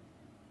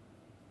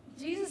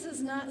 Jesus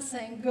is not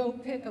saying go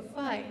pick a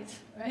fight,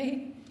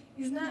 right?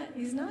 He's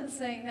not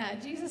saying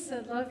that. Jesus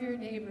said, love your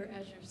neighbor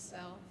as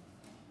yourself.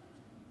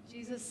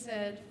 Jesus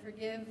said,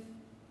 forgive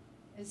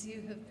as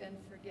you have been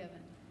forgiven.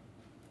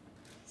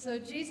 So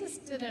Jesus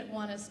didn't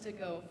want us to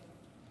go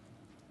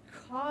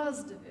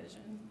cause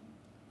division,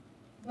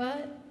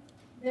 but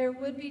there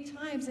would be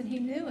times, and he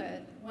knew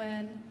it,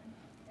 when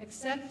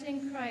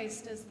accepting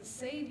Christ as the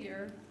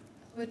Savior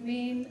would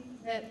mean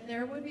that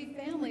there would be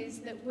families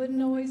that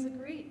wouldn't always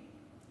agree,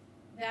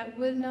 that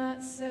would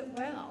not sit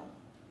well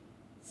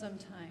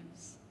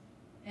sometimes,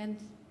 and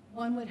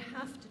one would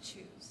have to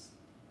choose.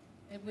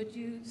 And would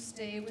you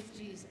stay with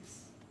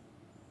Jesus?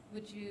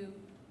 Would you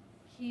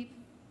keep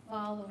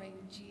following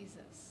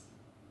Jesus?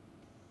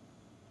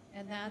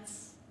 And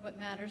that's what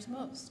matters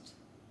most,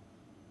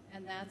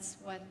 and that's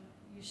what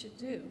you should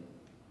do.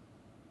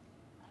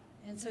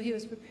 And so he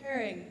was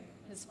preparing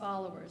his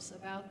followers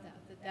about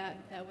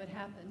that would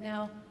happen.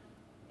 Now,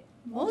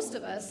 most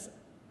of us,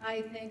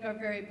 I think, are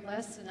very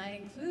blessed, and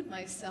I include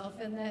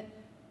myself in that.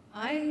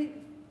 I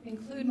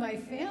include my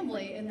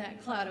family in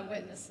that cloud of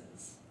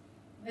witnesses.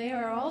 They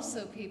are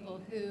also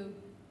people who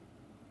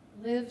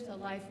lived a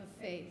life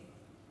of faith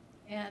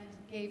and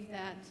gave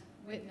that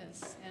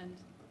witness and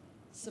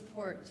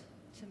support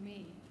to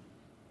me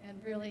and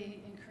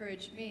really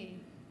encouraged me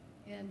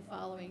in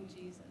following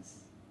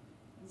Jesus.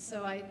 And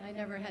so I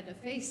never had to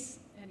face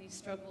any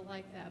struggle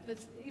like that. But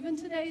even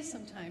today,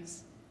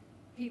 sometimes,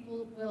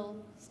 people will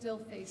still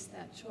face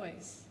that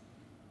choice.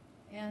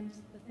 And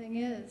the thing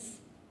is,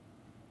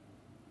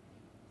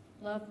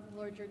 love the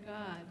Lord your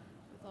God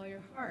with all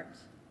your heart.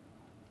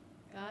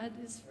 God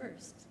is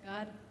first.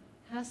 God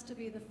has to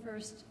be the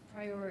first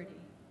priority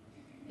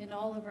in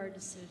all of our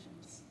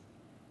decisions.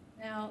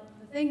 Now,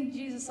 the thing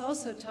Jesus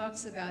also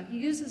talks about, he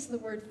uses the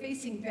word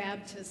facing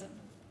baptism.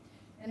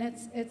 And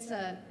it's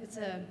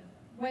a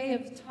way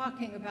of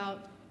talking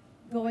about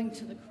going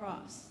to the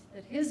cross.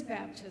 That his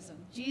baptism,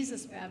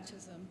 Jesus'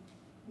 baptism,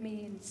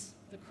 means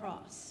the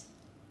cross.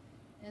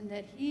 And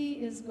that he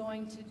is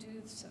going to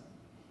do so.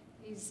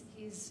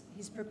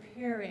 He's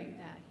preparing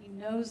that. He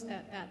knows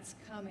that that's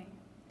coming.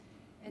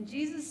 And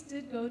Jesus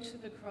did go to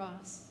the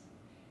cross,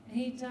 and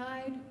he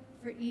died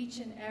for each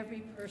and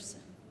every person.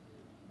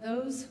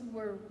 Those who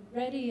were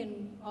ready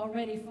and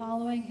already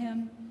following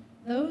him,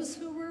 those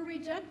who were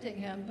rejecting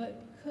him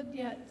but could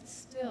yet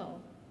still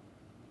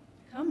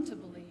come to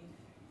believe.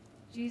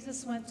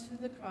 Jesus went to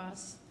the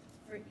cross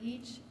for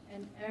each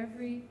and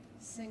every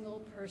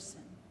single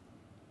person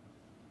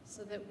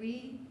so that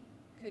we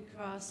could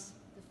cross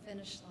the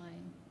finish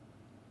line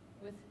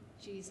with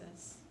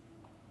Jesus,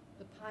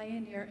 the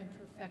pioneer and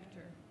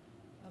perfecter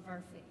of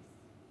our faith.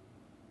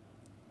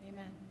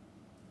 Amen.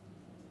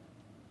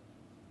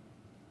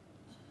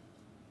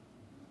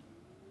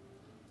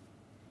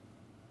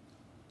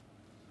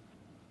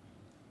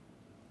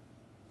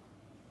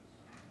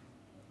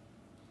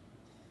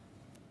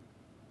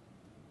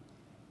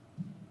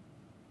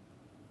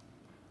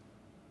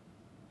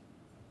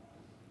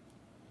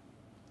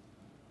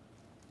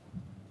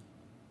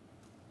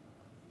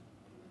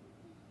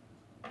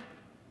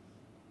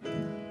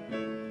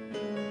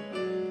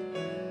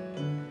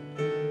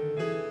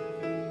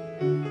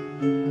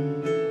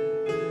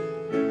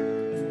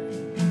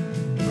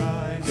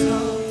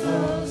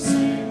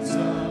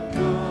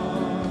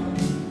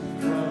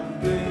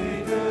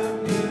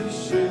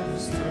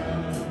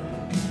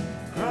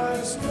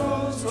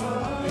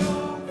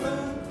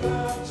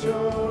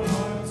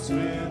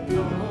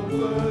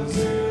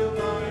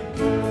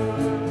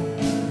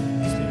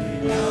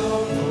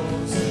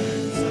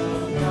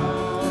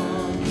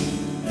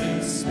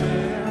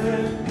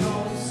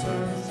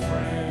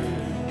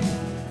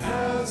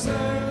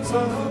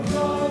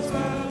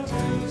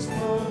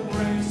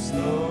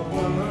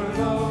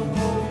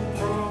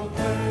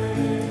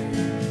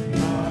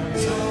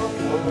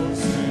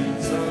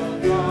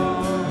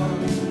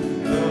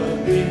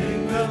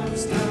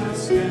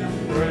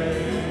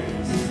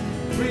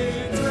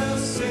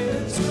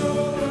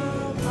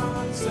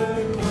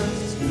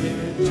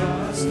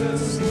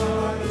 vastness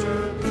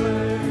larger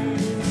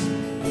plains.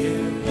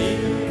 Give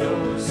heed,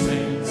 O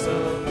saints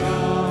of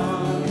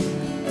God,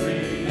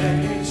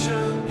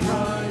 creation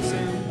cries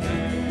in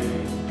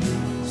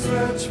pain.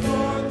 Stretch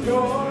forth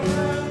your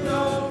hand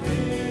of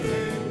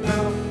healing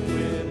now,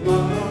 with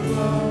love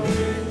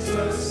loving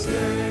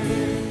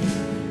sustain.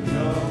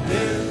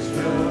 Commit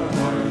your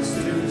hearts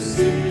to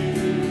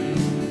see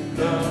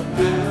the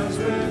paths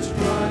which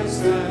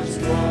Christ has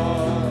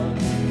trod,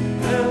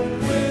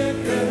 and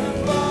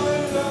quickened by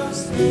the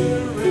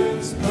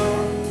Spirit's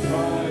power,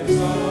 rise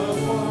up,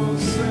 O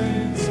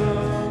saints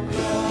of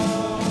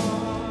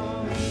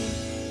God.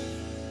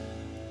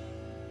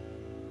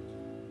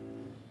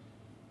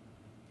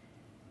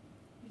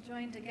 We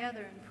join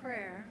together in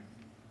prayer.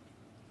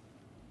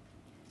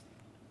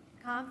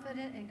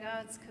 Confident in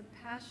God's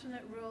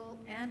compassionate rule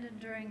and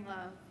enduring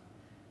love,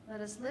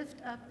 let us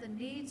lift up the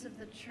needs of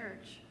the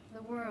church,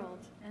 the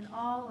world, and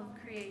all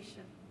of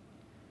creation.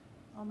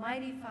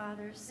 Almighty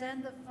Father,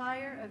 send the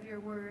fire of your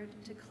word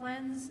to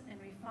cleanse and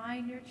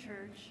refine your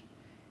church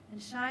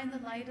and shine the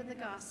light of the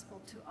gospel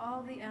to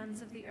all the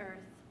ends of the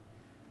earth.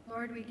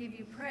 Lord, we give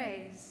you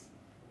praise,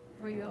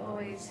 for you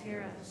always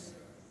hear us.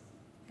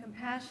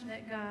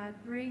 Compassionate God,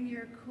 bring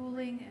your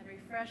cooling and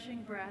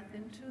refreshing breath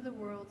into the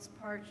world's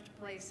parched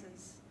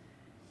places.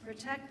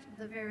 Protect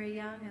the very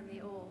young and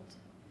the old,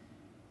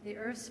 the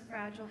earth's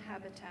fragile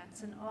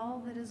habitats, and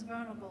all that is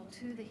vulnerable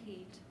to the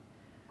heat.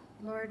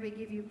 Lord, we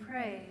give you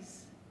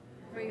praise,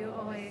 for you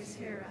always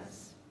hear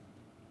us.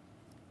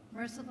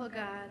 Merciful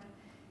God,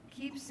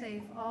 keep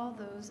safe all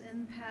those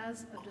in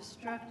paths of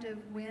destructive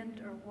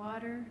wind or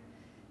water.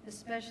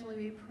 Especially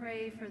we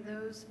pray for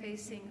those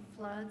facing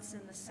floods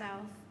in the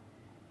south.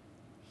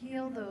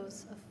 Heal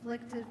those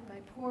afflicted by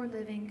poor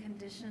living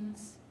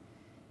conditions.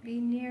 Be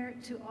near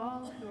to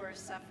all who are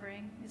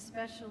suffering.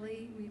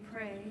 Especially we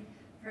pray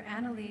for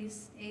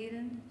Annalise,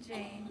 Aiden,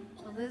 Jane,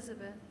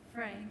 Elizabeth,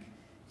 Frank,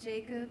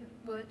 Jacob,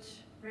 Butch,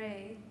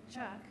 Ray,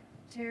 Chuck,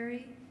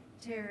 Terry,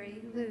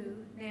 Lou,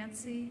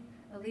 Nancy,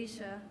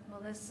 Alicia,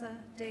 Melissa,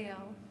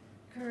 Dale,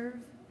 Curve,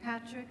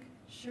 Patrick,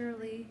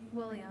 Shirley,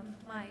 William,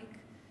 Mike,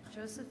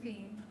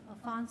 Josephine,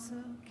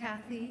 Alfonso,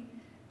 Kathy,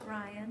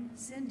 Ryan,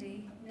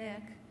 Cindy,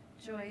 Nick,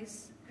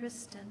 Joyce,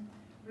 Kristen,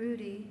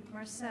 Rudy,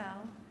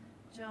 Marcel,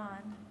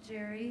 John,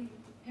 Jerry,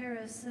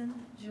 Harrison,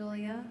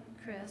 Julia,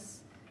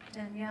 Chris,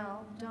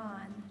 Danielle,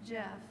 Dawn,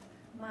 Jeff,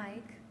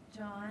 Mike,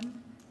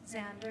 John,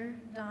 Xander,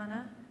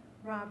 Donna,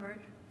 Robert,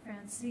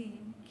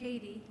 Francine,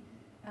 Katie,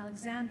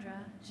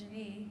 Alexandra,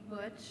 Janie,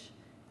 Butch,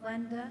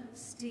 Glenda,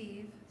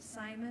 Steve,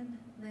 Simon,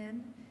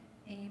 Lynn,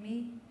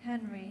 Amy,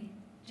 Henry,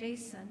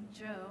 Jason,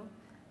 Joe,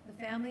 the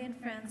family and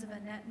friends of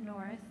Annette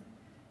North,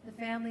 the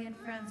family and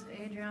friends of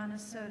Adriana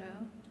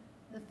Soto,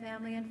 the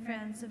family and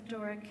friends of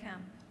Dora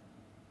Kemp.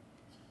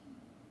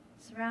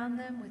 Surround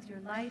them with your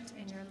light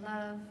and your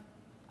love.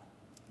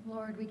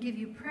 Lord, we give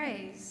you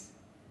praise,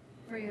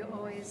 for you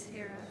always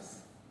hear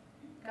us.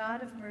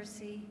 God of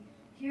mercy,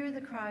 hear the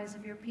cries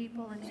of your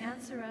people and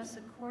answer us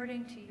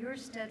according to your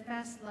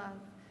steadfast love,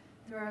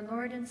 through our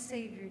Lord and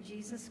Savior,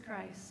 Jesus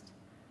Christ.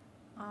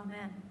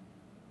 Amen.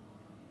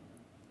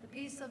 The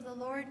peace of the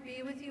Lord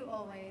be with you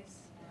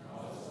always.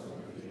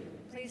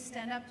 Please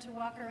stand up to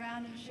walk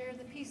around and share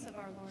the peace of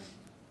our Lord.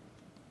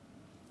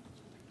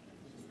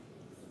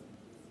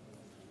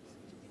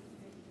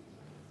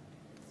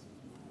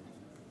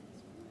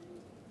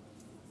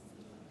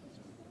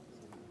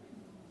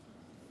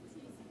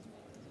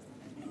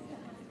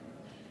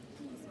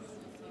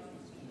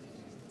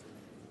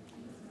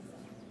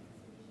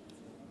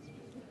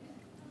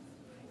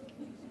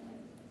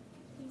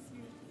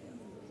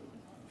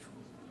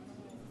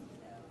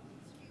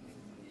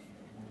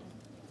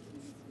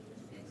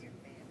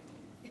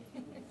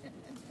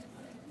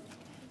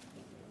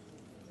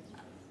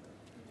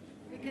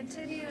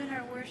 Continue in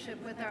our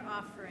worship with our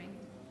offering.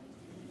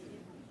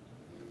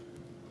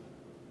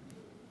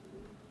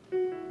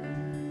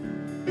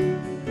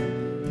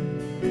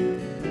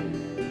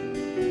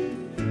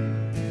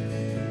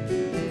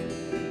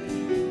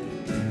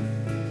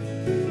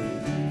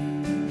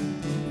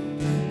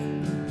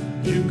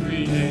 You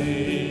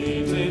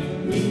created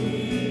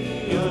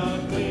me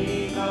a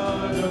clean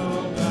heart,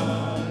 O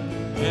God,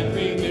 and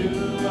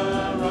renew a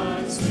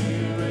right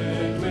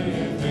spirit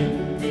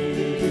within me.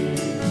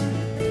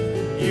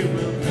 You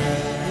will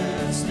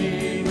cast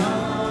me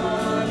not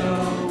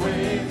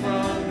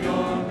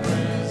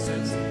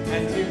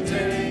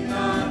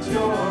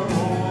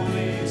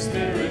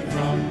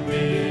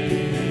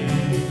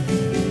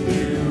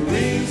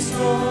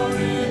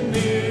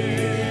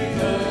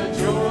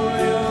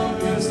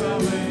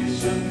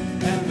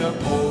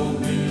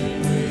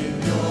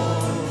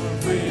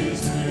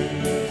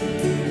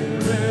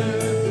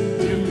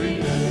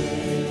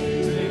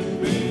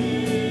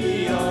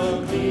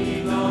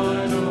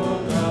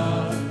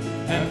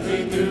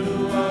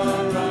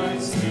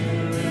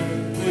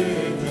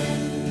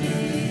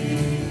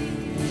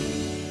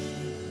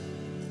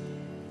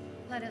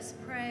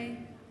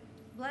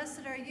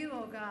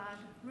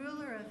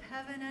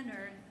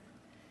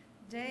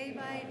Day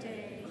by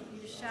day,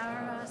 you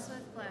shower us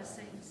with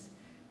blessings.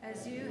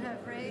 As you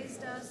have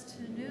raised us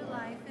to new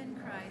life in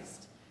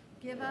Christ,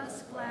 give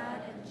us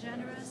glad and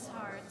generous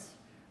hearts,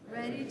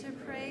 ready to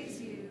praise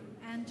you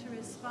and to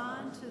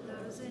respond to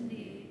those in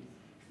need.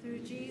 Through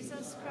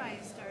Jesus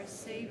Christ, our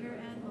Savior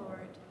and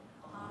Lord.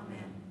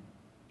 Amen.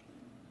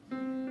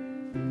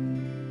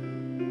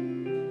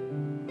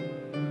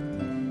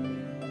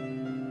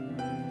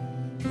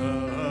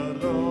 The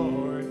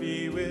Lord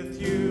be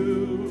with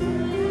you.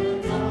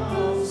 And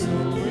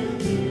also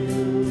with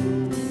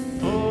you.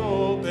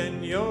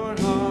 Open your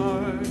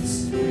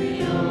hearts.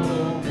 We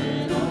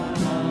open our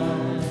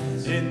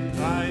hearts.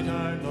 Invite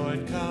our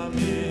Lord, come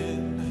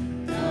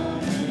in.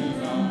 Come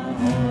in our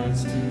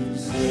hearts to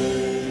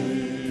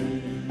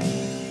say.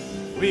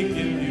 We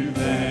give you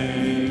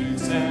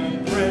thanks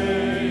and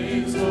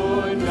praise,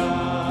 Lord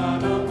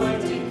God,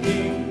 Almighty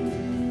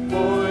King,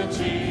 for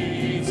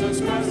Jesus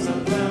Christ the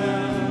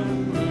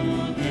Lamb,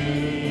 Who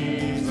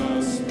gives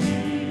us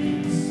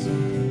peace.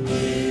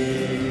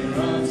 hear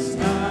us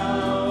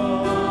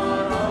now,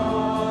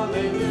 our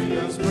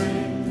alleluias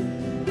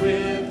bring.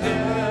 With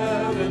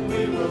heaven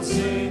we will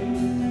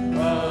sing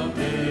of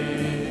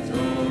victory.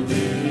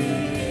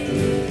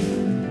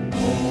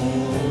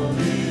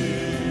 Holy,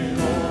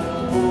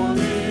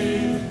 holy,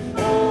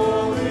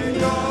 holy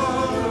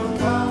God of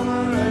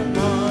power and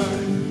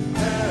might,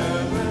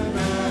 heaven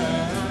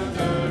and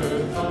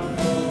earth are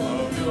full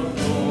of your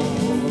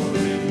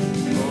glory.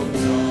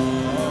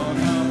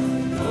 Hosanna,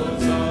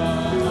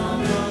 Hosanna,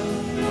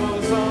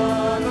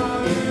 Hosanna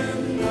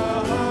in the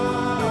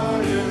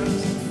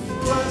highest.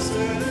 Blessed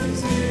is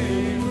he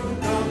who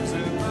comes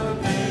in the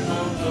name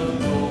of the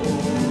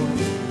Lord.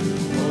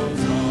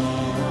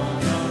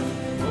 Hosanna,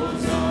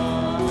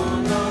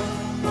 Hosanna,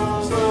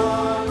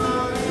 Hosanna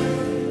in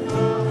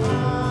the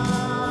highest.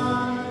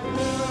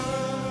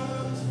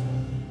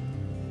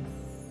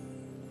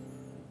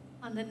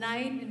 On the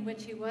night in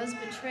which he was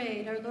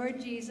betrayed, our Lord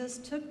Jesus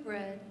took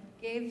bread,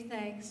 gave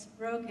thanks,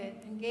 broke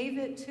it, and gave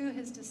it to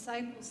his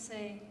disciples,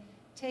 saying,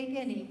 "Take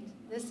and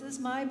eat. This is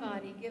my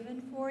body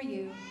given for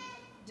you.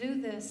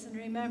 Do this in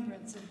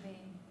remembrance of me."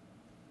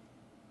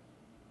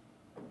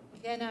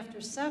 Again,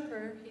 after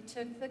supper, he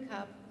took the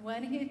cup, and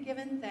when he had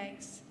given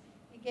thanks,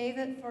 he gave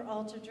it for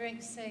all to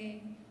drink,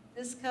 saying,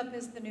 "This cup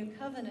is the new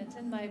covenant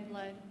in my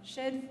blood,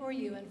 shed for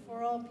you and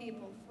for all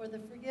people for the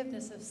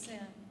forgiveness of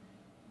sin.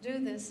 Do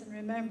this in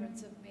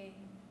remembrance of me."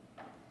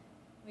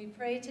 We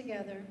pray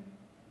together.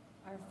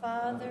 Our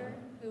Father,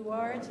 who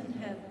art in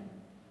heaven,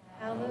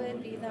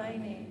 hallowed be thy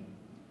name.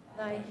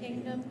 Thy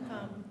kingdom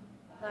come,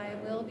 thy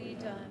will be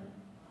done,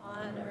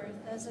 on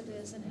earth as it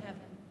is in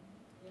heaven.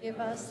 Give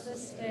us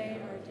this day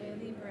our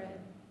daily bread,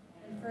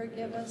 and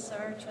forgive us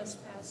our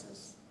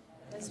trespasses,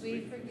 as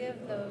we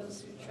forgive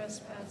those who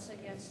trespass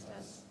against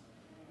us.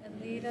 And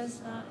lead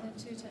us not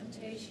into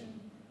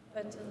temptation,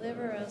 but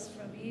deliver us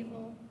from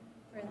evil.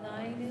 For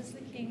thine is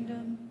the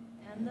kingdom,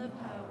 and the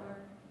power,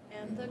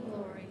 and the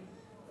glory,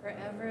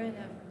 forever and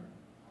ever.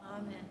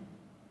 Amen.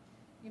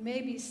 You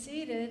may be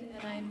seated,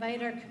 and I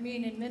invite our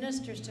communion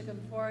ministers to come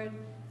forward.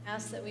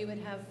 Ask that we would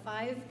have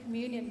 5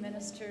 communion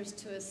ministers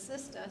to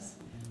assist us.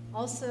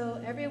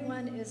 Also,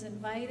 everyone is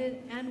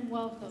invited and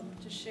welcome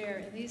to share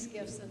in these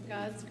gifts of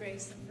God's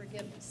grace and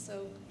forgiveness.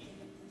 So,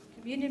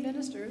 communion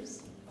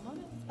ministers, come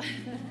on up.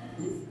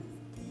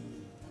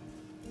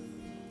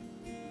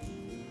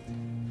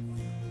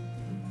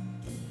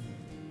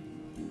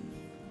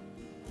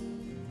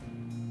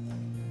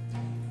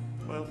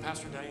 Well,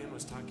 Pastor Diane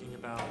was talking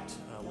about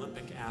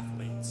Olympic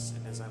athletes,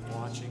 and as I'm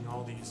watching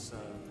all these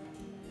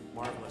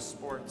marvelous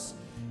sports,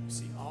 you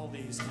see all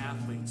these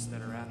athletes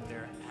that are at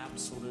their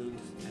absolute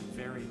and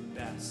very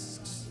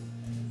best.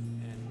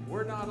 And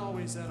we're not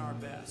always at our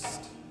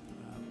best.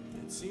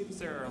 It seems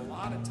there are a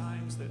lot of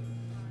times that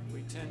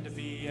we tend to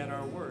be at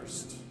our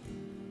worst.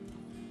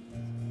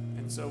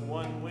 And so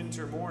one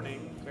winter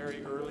morning,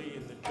 very early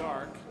in the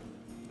dark,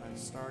 I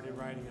started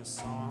writing a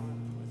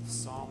song with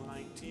Psalm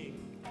 19,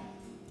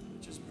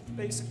 which is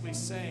basically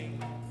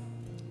saying,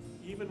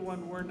 even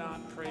when we're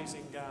not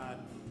praising God,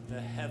 the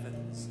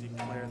heavens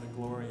declare the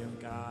glory of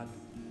God.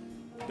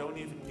 We don't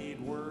even need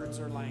words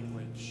or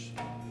language.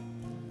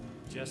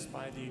 Just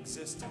by the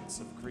existence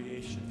of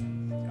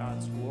creation,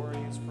 God's glory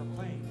is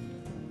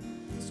proclaimed.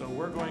 So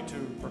we're going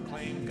to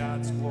proclaim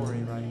God's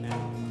glory right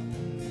now.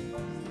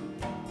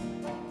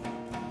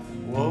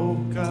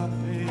 Woke up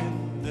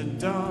in the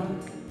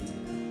dark,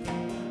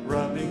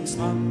 rubbing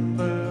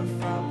slumber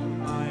from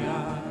my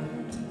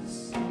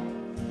eyes.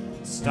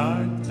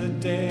 Start the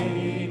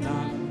day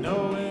not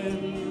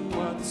knowing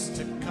what's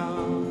to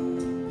come.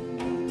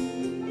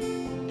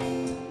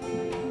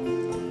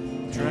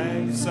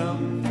 Drag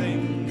some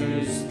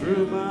fingers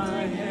through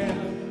my hair.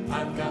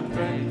 I've got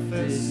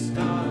breakfast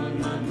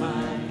on my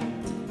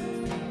mind.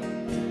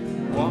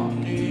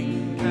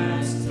 Walking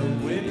past the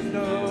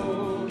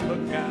window,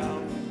 look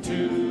out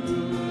to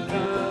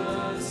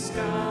the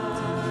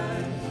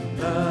sky.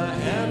 The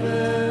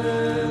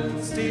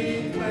heavens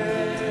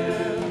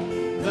declare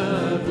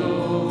the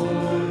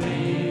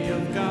glory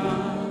of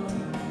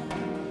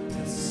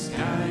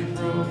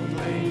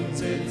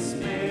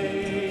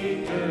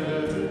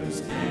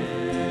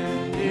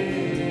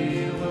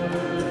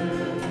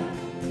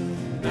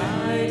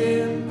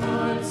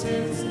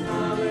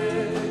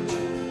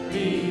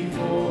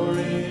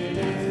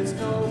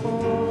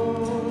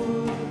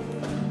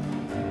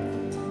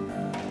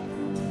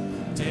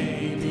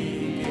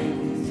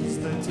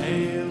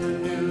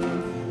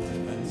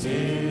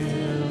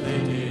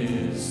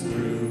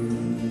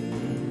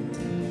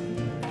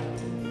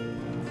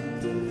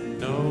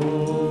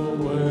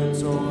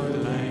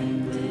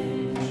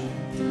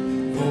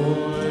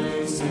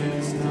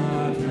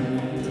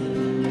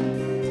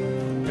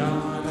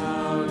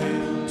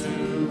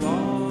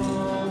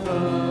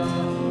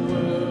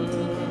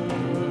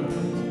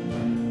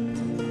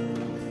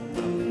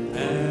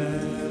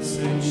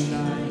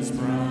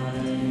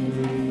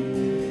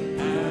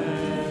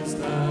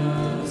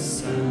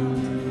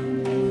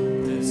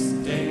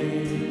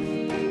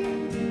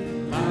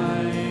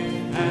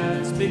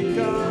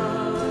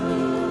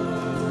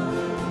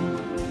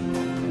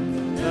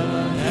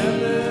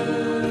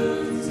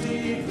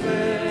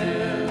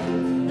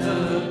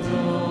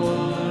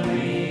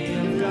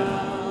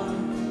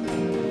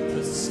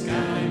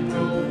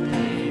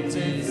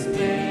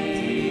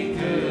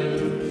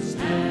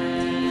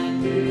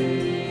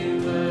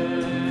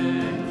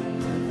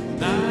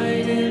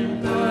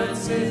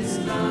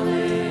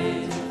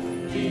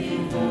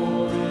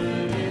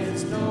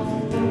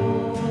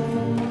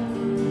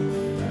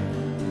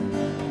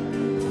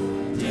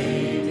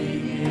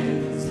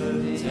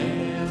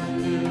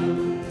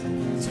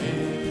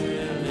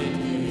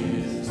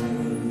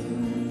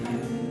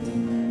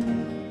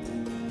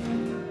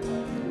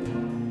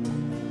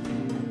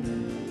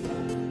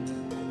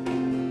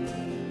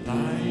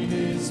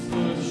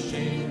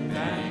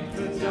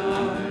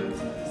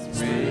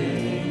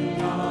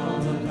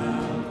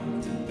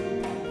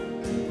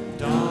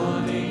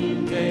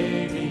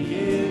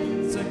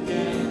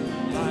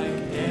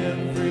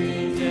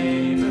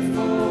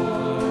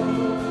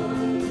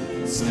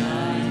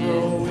Sky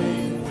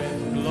glowing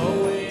with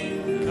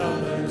glowing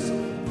colors,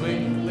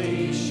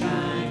 quickly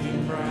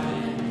shining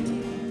bright.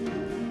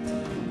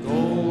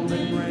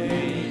 Golden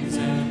rays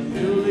and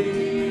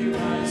newly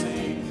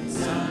rising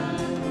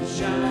sun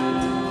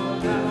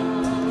shout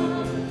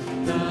out.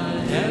 The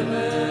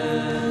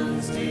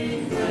heavens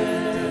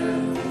declare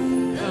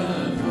the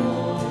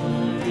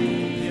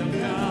glory of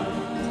God.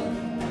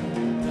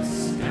 The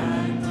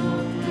sky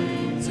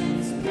proclaims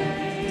its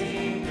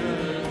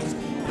makers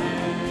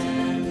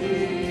handiwork.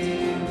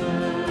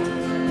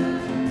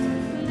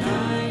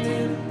 Night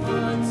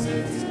imparts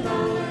its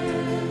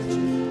knowledge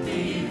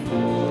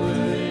before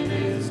it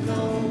is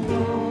known.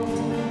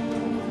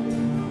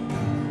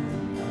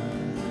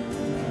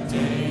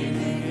 Day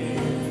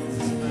begins,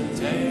 the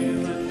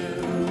tale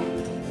anew,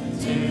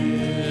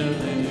 until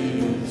it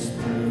is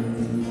through.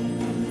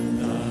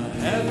 The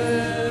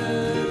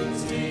heavens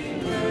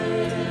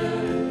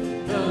declare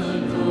the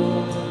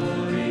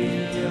glory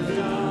of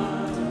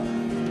God.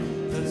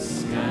 The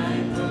sky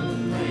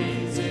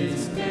proclaims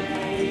its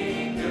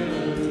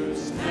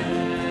makers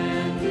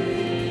handiwork.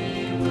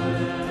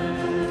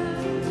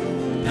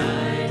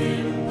 Night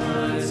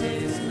imparts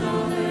its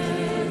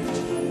knowledge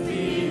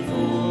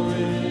before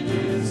it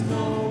is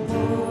known.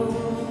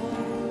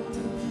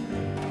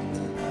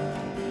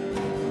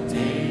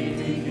 Day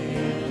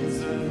begins,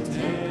 the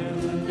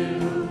tale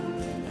anew,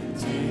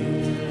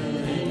 until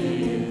it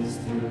is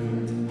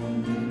through.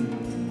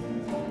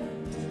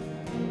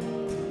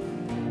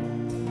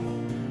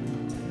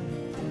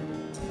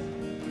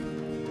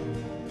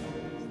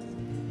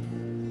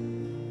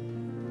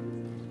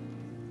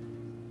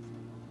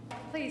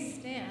 Please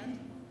stand.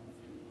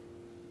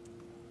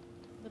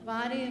 The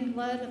body and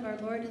blood of our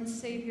Lord and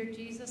Savior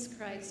Jesus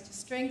Christ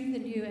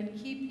strengthen you and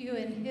keep you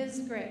in his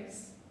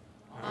grace.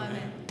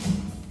 Amen.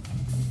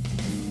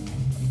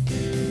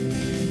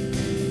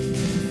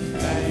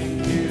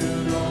 Thank you,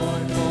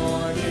 Lord,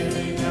 for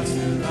giving us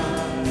new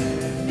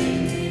life,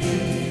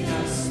 leading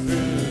us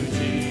through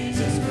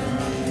Jesus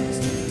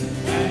Christ.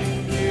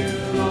 Thank you,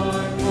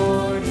 Lord,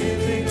 for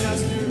giving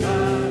us new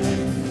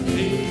life,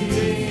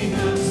 leading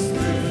us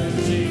through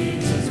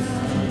Jesus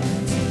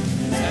Christ.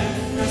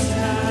 Send us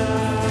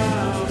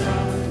now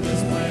from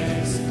this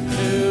place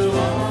to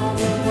all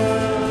the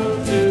world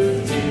to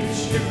teach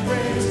your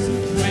grace.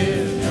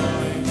 With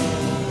joyful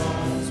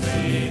hearts we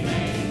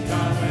make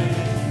our way.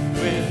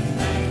 With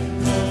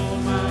thankful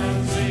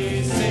minds we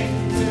sing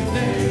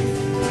today.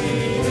 We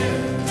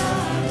lift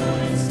our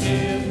voice,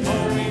 give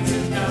glory to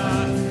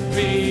God.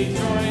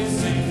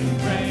 Rejoicing,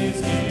 praise,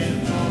 give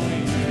glory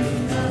to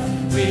God.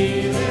 We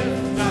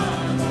lift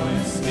our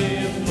voice,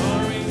 give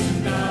glory to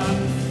God.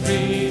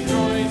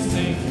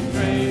 Rejoicing,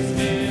 praise,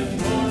 give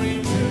glory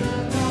to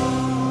God.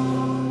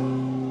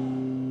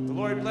 The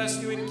Lord bless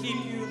you and keep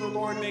you. The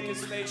Lord make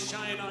his face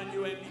shine on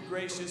you and be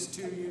gracious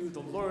to you. The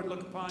Lord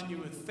look upon you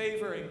with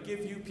favor and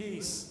give you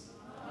peace.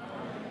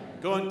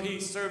 Go in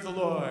peace, serve the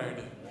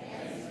Lord.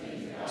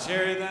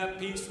 Share that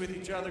peace with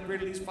each other.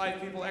 Greet at least 5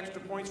 people.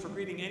 Extra points for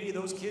greeting any of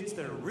those kids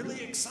that are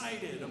really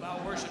excited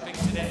about worshiping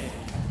today.